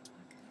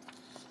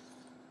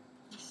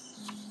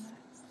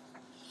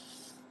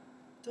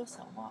多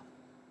少 what?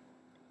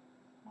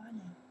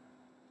 Money.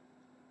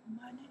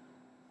 Money.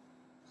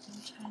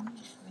 In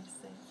Chinese, we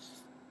say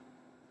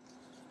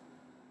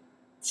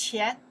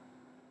钱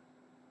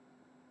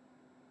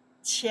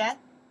钱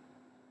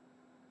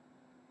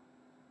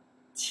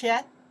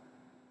钱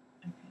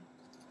Okay.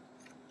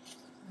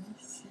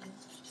 Let's see.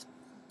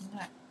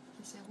 Next,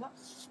 we say what?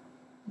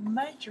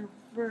 Major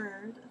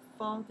word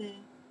for the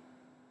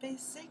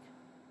basic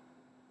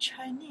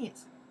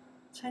Chinese.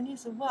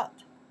 Chinese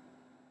what?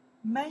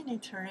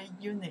 Monetary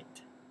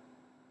unit.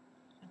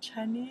 A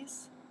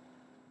Chinese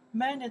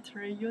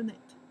monetary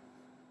unit.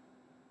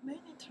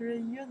 Monetary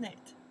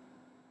unit.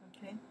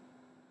 Okay.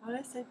 Well,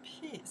 let's say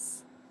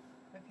piece.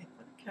 Okay,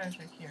 put the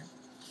character here.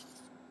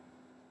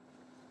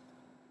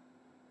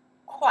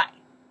 快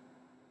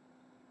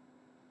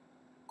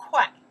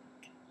快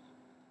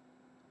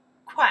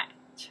快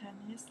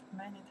Chinese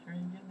monetary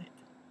unit.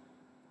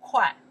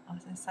 快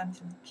also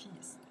something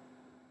piece.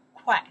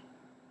 快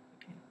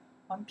okay,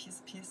 one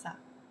piece pizza.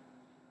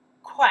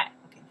 快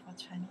okay, for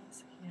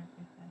Chinese here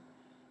we have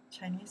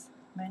Chinese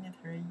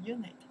monetary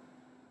unit.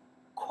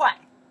 快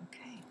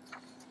okay.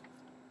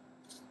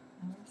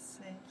 And we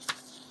say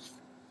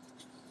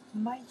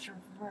major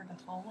word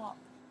for what?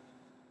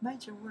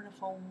 Major word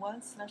for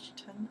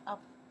 1/10 of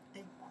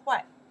a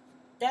快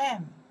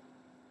dam.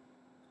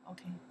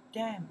 Okay,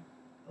 dam.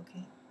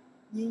 Okay,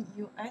 in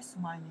US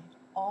money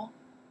or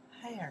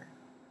hair.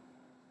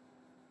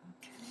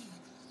 Okay,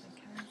 the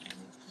character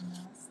is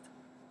pronounced.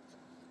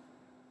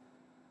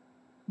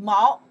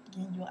 毛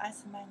in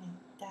US money,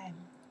 dam.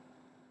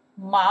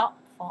 毛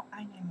for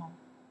animal,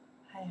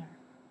 hair.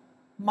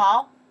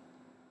 毛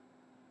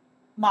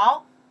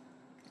毛.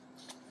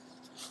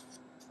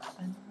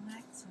 The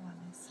next one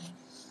is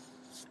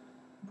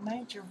a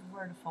major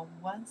word for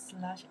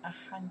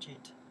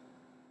 1/100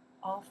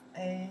 of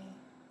a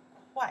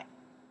块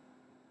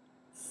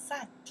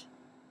cent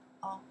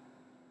or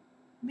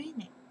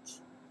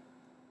minute.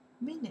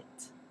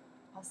 Minute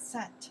or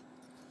cent.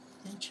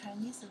 In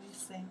Chinese we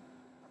say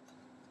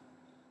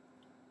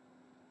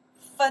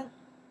分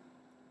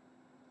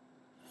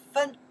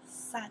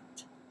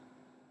cent.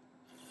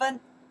 分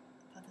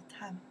for the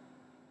time.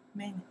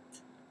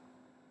 Minute.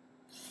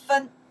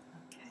 分.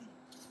 Okay.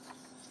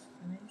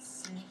 Let me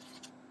see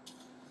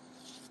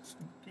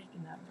big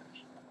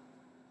numbers.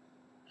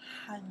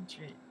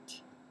 100.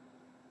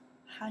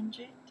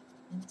 100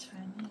 in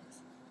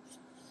Chinese.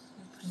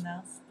 You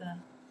pronounce the,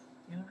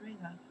 you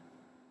read out.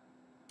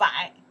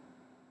 百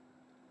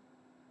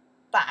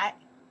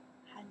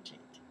 100.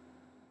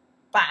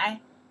 百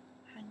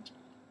 100.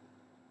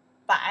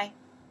 百.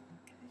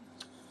 Okay.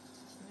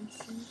 Let me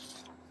see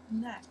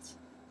next.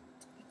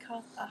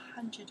 Because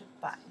 100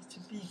 baht is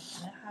too big,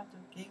 I have to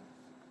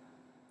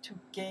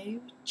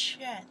give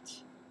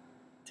change.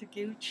 To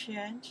give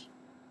change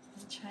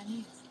in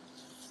Chinese,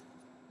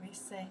 we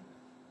say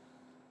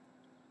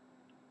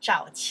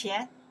找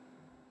钱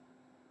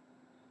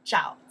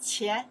找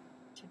钱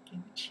to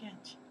give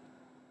change.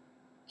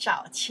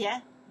 找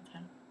钱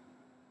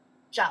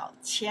找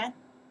钱.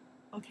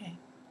 Okay,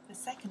 the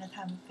second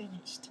time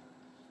finished.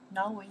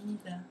 Now we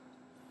need the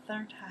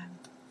third time.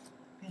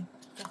 Okay,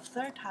 the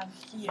third time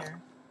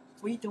here,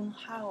 we don't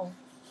have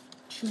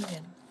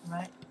pinyin,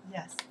 right?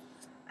 Yes.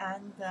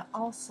 And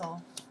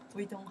also,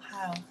 we don't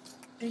have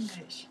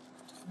English.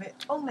 We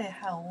only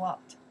have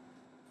what?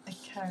 A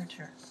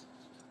character.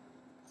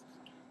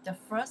 The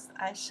first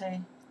I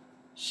say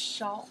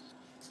shop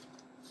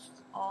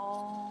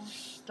or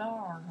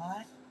store,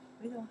 right?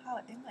 We don't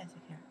have English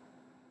here.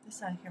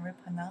 This one here we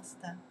pronounce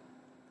the.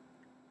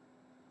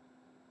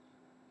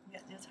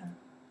 Yeah, your turn.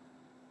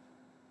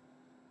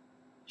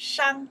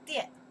 商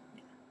店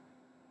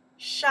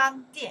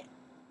商店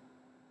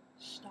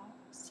store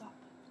or shop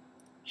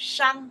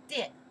商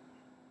店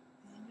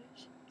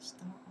English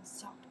store or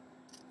shop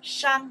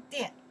商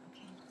店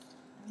Okay,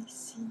 let me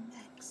see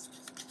next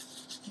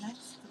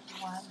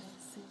one.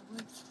 Let's see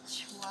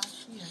which one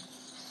here.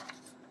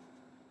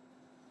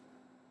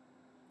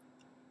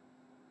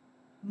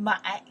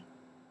 买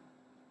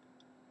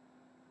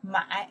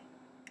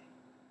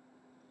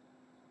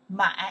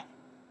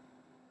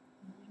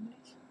in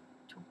English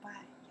to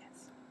buy.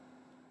 Yes,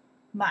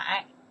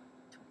 买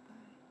to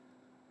buy.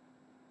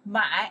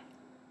 买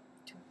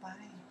to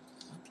buy.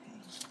 Okay,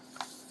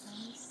 let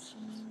me see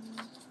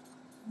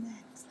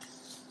next.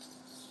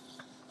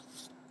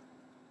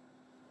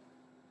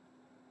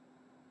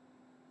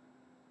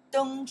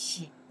 东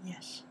西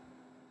yes.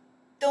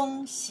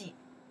 东西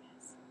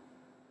yes.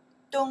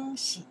 东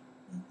西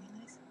in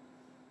English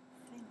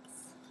things.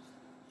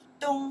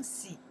 东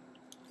西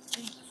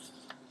things.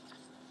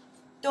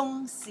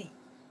 东西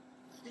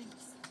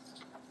things.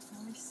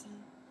 Let me see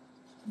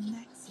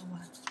next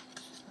one.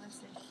 Let's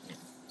see here.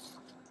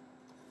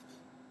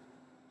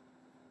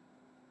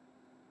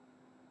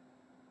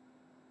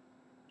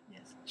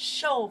 Yes,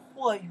 售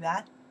货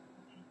员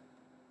okay.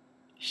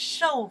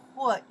 售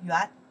货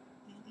员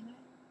in English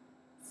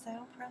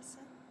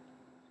salesperson.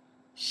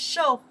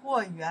 售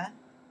货员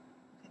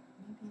okay,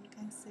 maybe you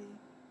can say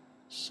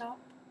shop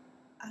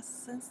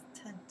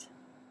assistant.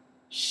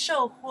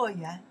 售货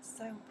员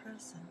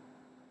salesperson.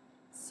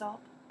 Shop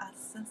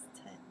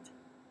assistant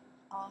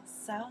or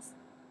sales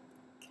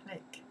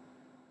clerk.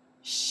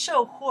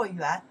 售货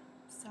员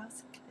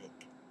sales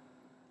clerk.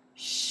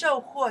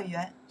 售货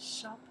员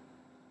shop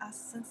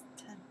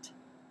assistant.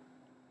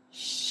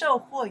 售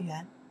货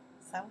员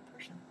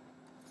salesperson.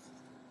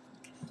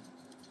 Okay.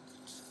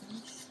 Let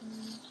me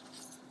see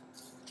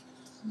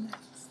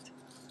next.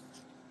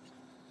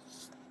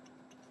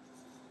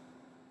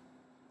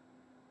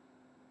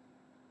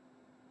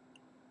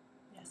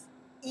 Yes,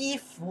 衣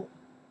服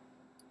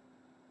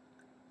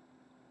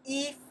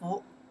衣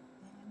服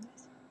in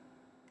English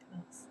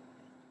clothes.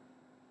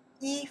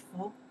 衣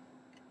服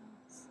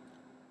clothes.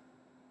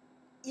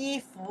 衣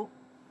服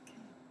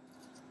okay.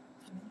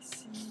 Let me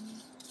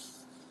see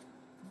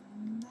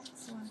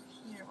next one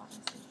here. What is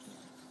it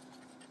here?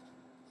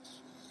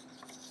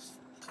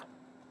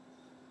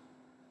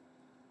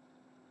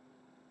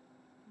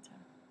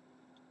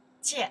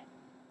 件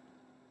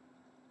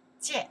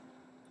件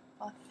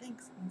for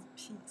things in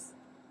piece.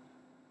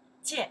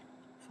 件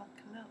for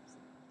clothes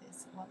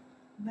is one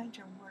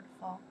major word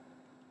for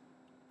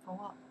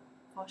what?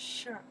 For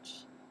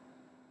shirts,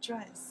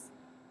 dress,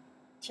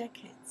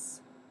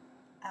 jackets,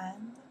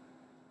 and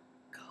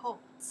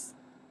coats.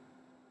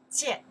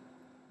 件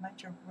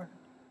major word.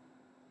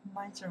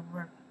 major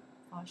verb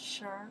for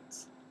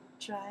shirts,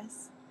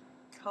 dress,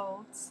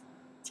 coats,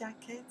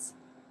 jackets.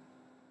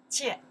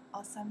 件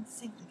or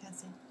something, you can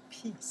say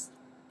piece.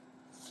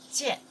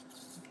 件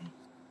okay.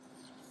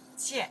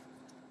 件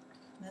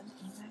Then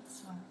the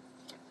next one.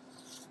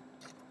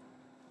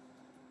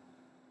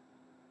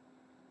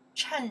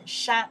 衬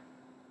衫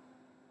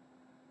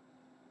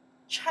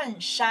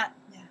衬衫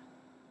yeah.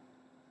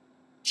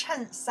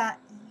 衬衫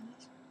in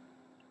English.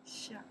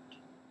 Shirt.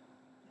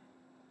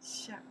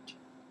 Shirt.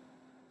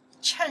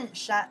 衬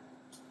衫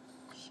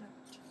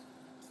shirt.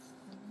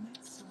 The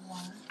next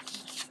one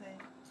let's say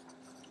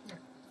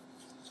here.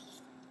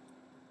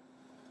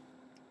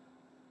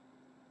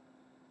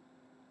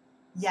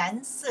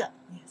 颜色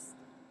yes.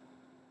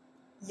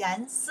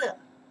 颜色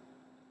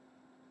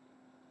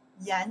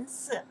颜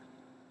色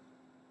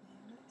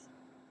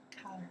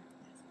color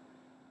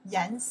yes.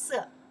 颜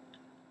色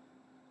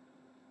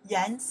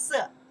颜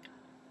色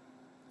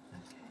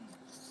okay.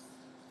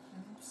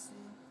 Let me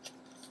see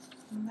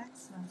the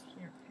next one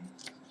here, okay.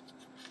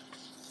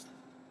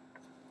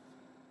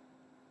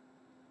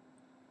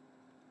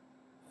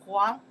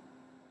 黄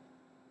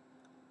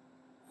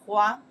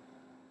黄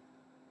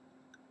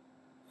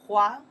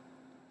黄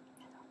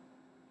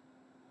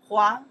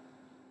黄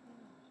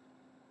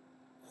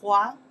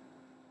黄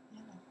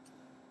yellow.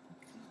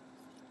 Okay.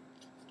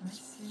 Let me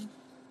see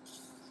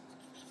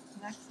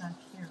next one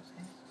here,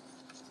 okay.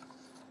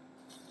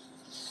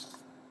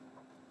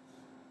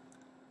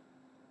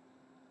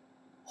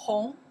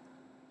 红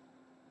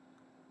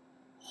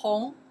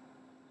红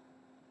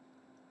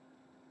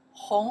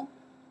红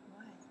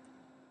right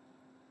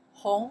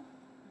红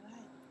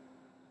right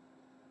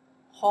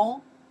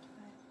红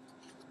right.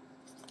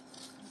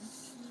 Let me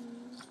see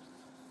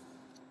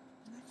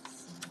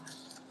next one.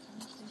 Let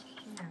me see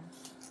here.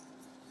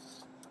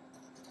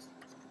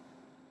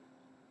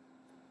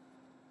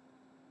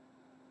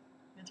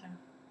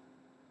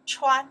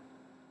 穿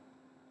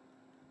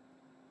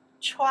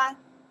穿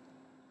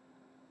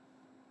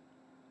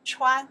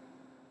穿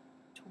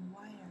to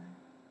wear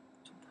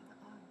to put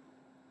on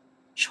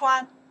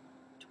穿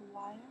to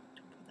wear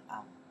to put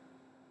on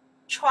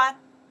穿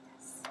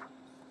yes.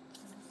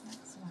 And the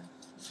next one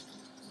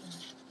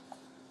here.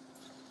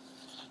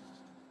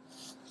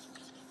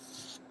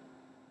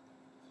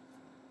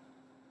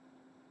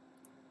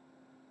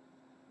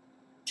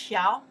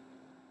 条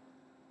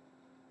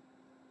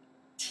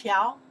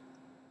条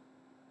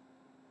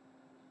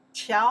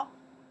条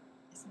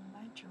is a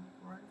major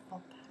word for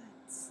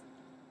pants.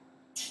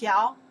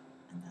 条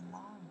and the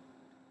long.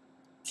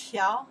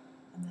 条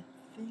and the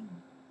thin.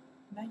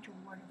 Major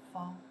word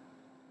for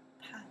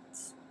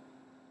pants.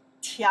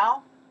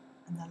 条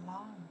and the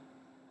long.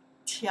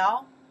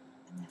 条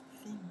and the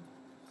thin.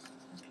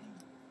 Okay.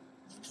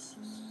 Let's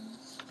see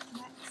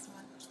next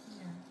one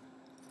here.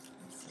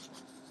 Let's see.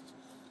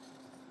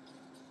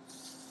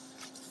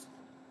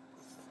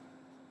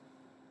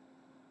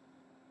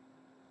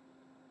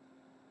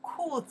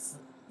 裤子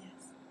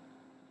yes.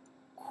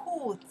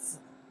 裤子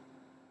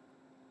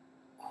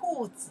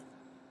裤子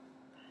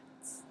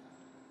pants.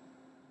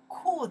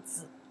 裤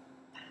子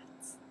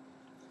pants.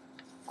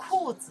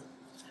 裤子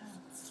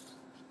pants.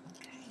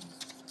 Okay.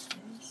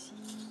 Let me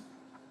see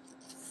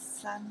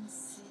some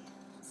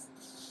things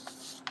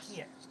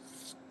here.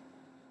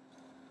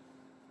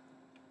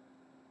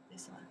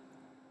 This one.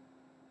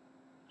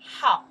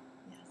 How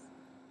yes.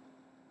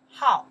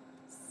 How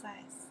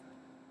size.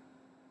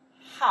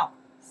 How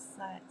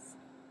size.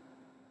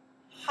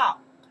 How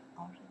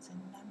also the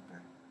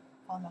number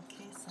for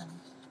location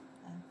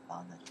and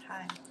for the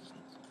time.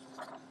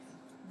 Okay.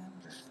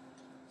 Number.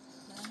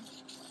 Then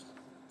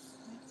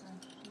next one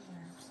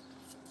here.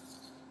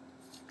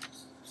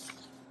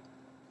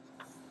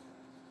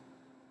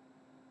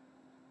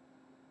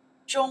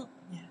 中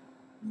yeah.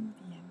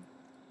 Medium.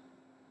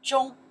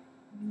 中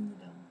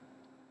middle.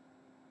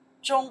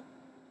 中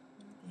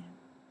medium.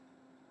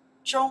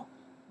 中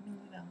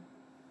middle.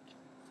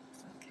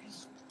 Okay.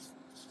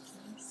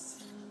 Let me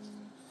see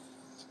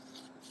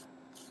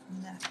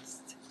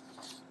next.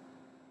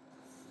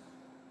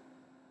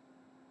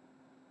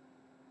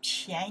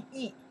 便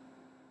宜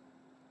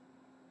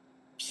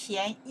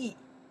便宜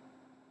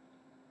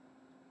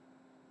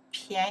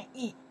便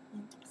宜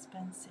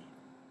inexpensive.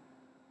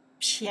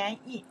 便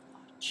宜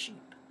or cheap.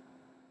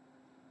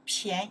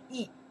 便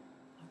宜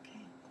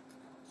okay.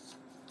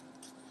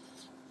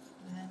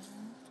 Then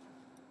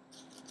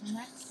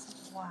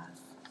next one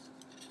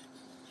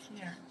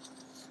here.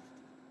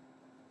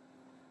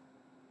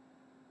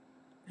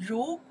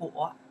 如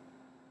果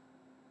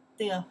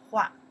的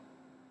话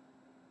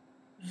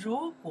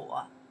如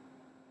果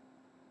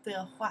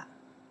的话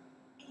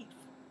if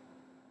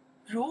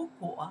如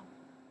果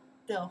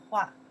的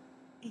话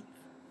if.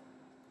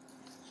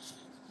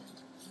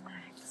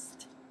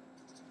 Next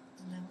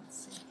let's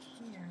see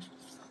here.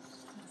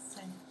 Let's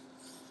say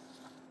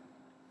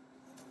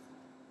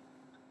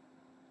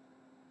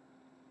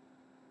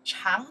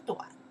长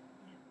短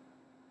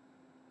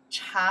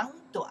长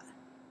短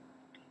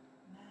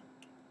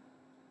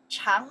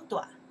长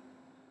短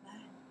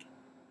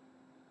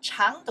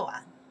长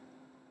短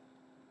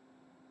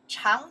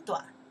长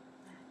短。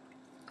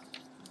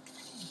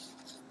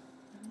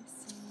Let me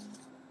see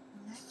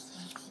next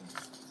one here.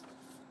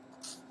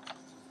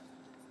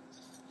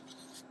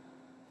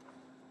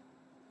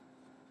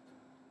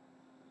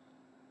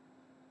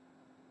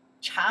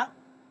 长，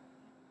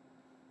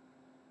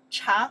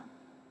长，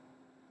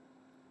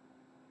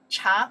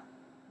长，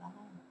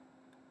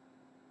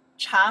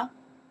长，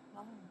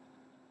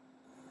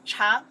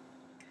长。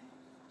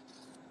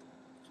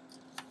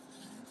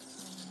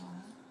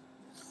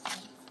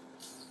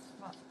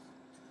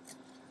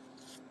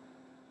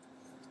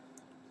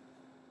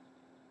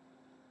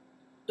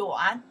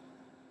短，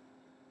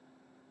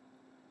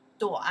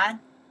短，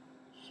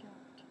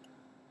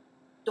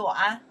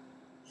短，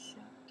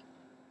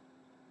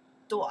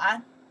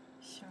短，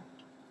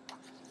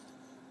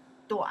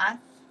短。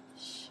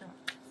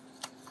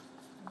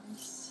Let me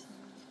see.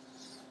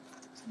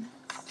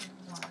 Next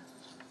one.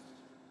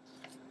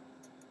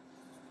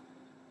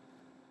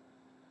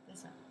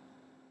 This one.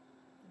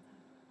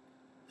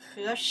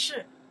 合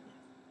适，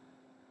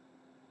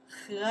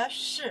合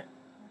适，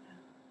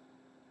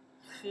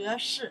合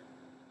适，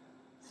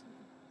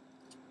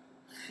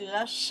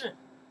合适，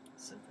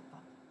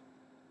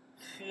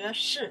合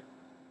适，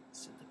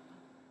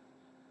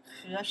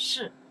合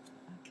适。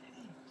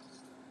Okay.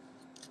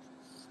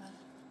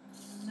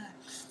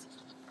 Next.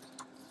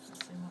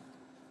 Let's see what.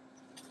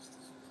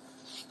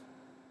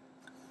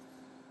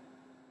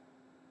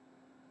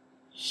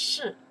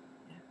 是，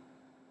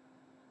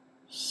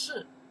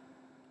是，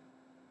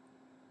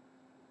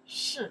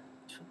是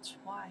to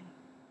try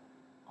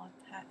or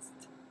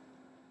test.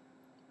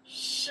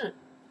 是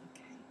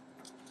okay.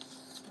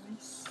 Let me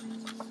see.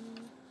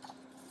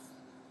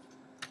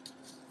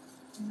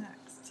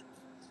 Next.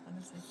 What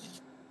is it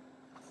here?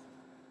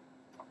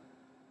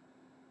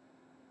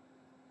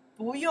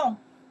 不用，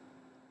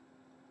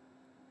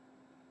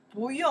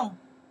不用，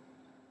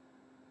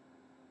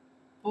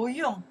不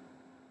用。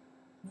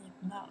Need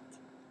not.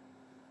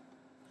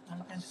 I'm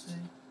going to say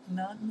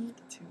not need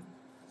to.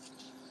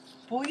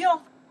 不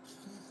用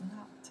need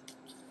not.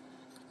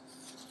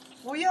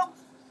 不用。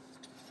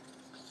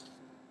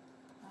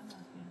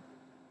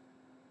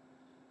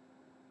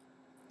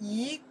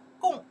一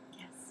共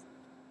yes.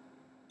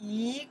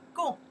 一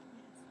共 yes.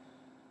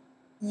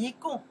 一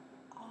共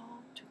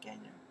all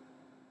together.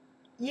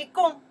 一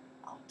共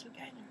all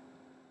together.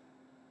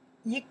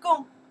 一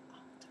共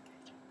all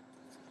together.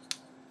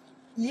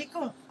 一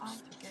共 all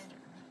together.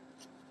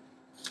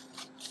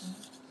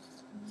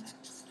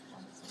 Next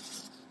one is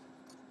it?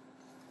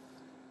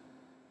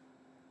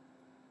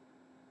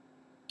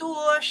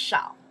 多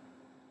少？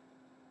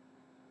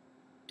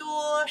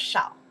多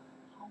少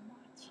 ？How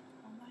much?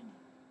 How many?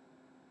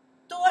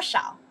 多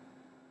少？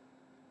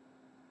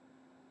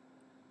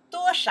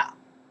多少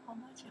 ？How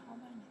much? How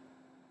many?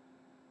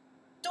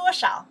 多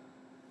少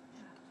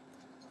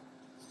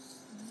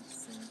 ？Let's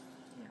see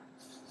here.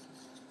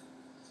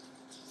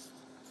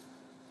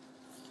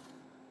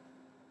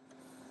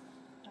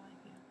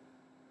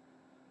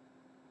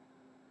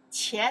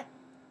 钱，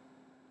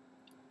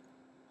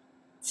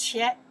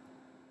钱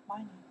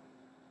 ，money。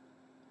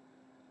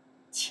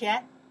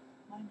钱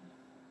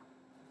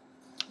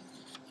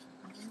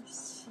 ，money。Let me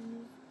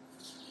see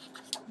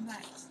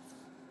next.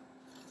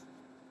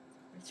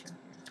 Which one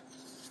here?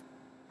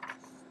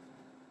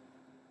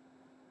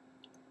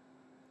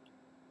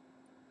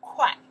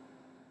 快，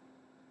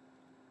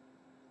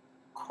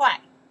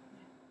快，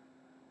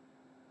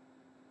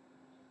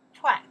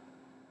快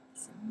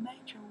is a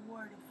major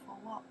word for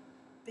what?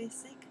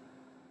 Basic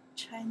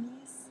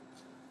Chinese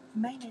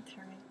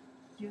military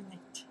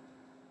unit.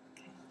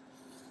 Okay.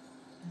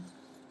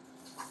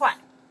 快。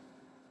Let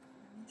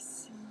me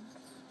see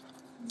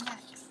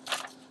next.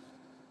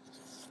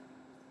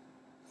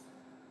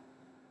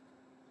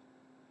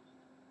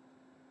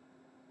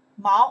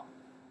 毛，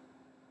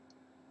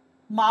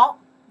毛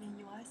in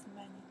US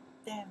many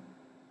them.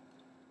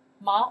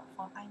 毛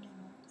for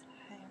animals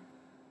hair.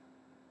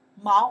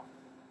 毛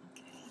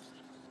okay.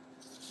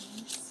 Let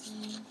me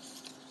see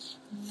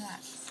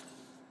next.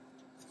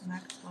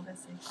 Next, what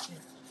is it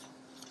here?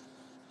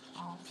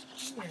 Oh,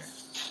 here.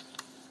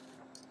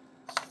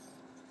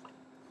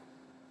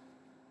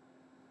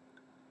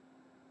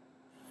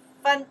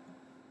 分，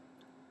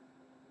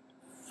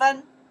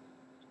分，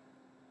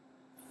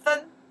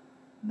分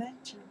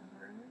major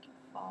word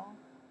for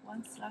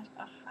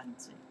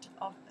 1/100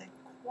 of a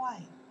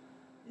coin.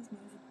 This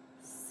means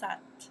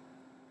cent.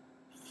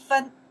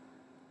 分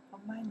for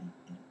money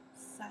is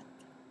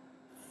cent.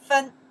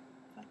 分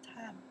for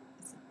time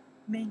is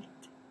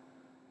minute.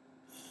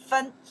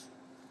 分 okay.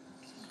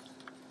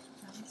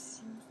 Let me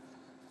see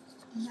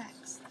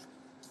next.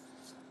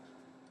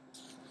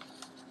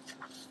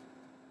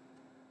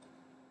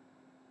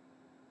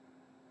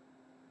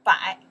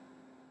 百，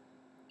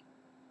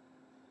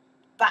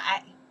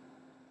百，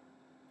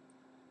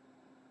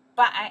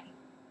百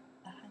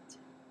 100.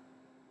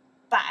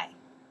 百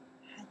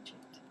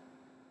 100.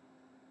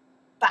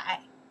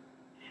 百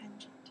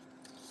 100.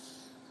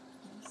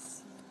 Let me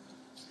see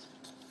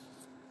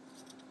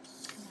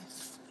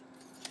next.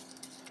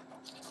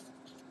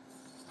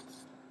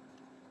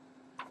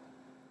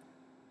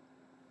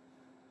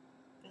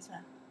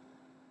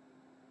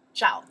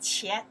 找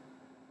钱，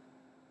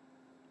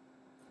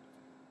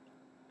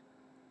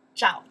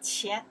找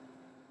钱，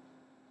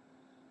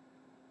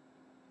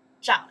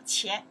找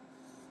钱，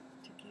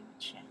 to give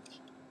change.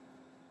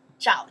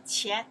 找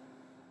钱，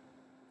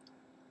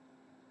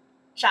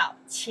找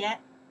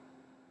钱。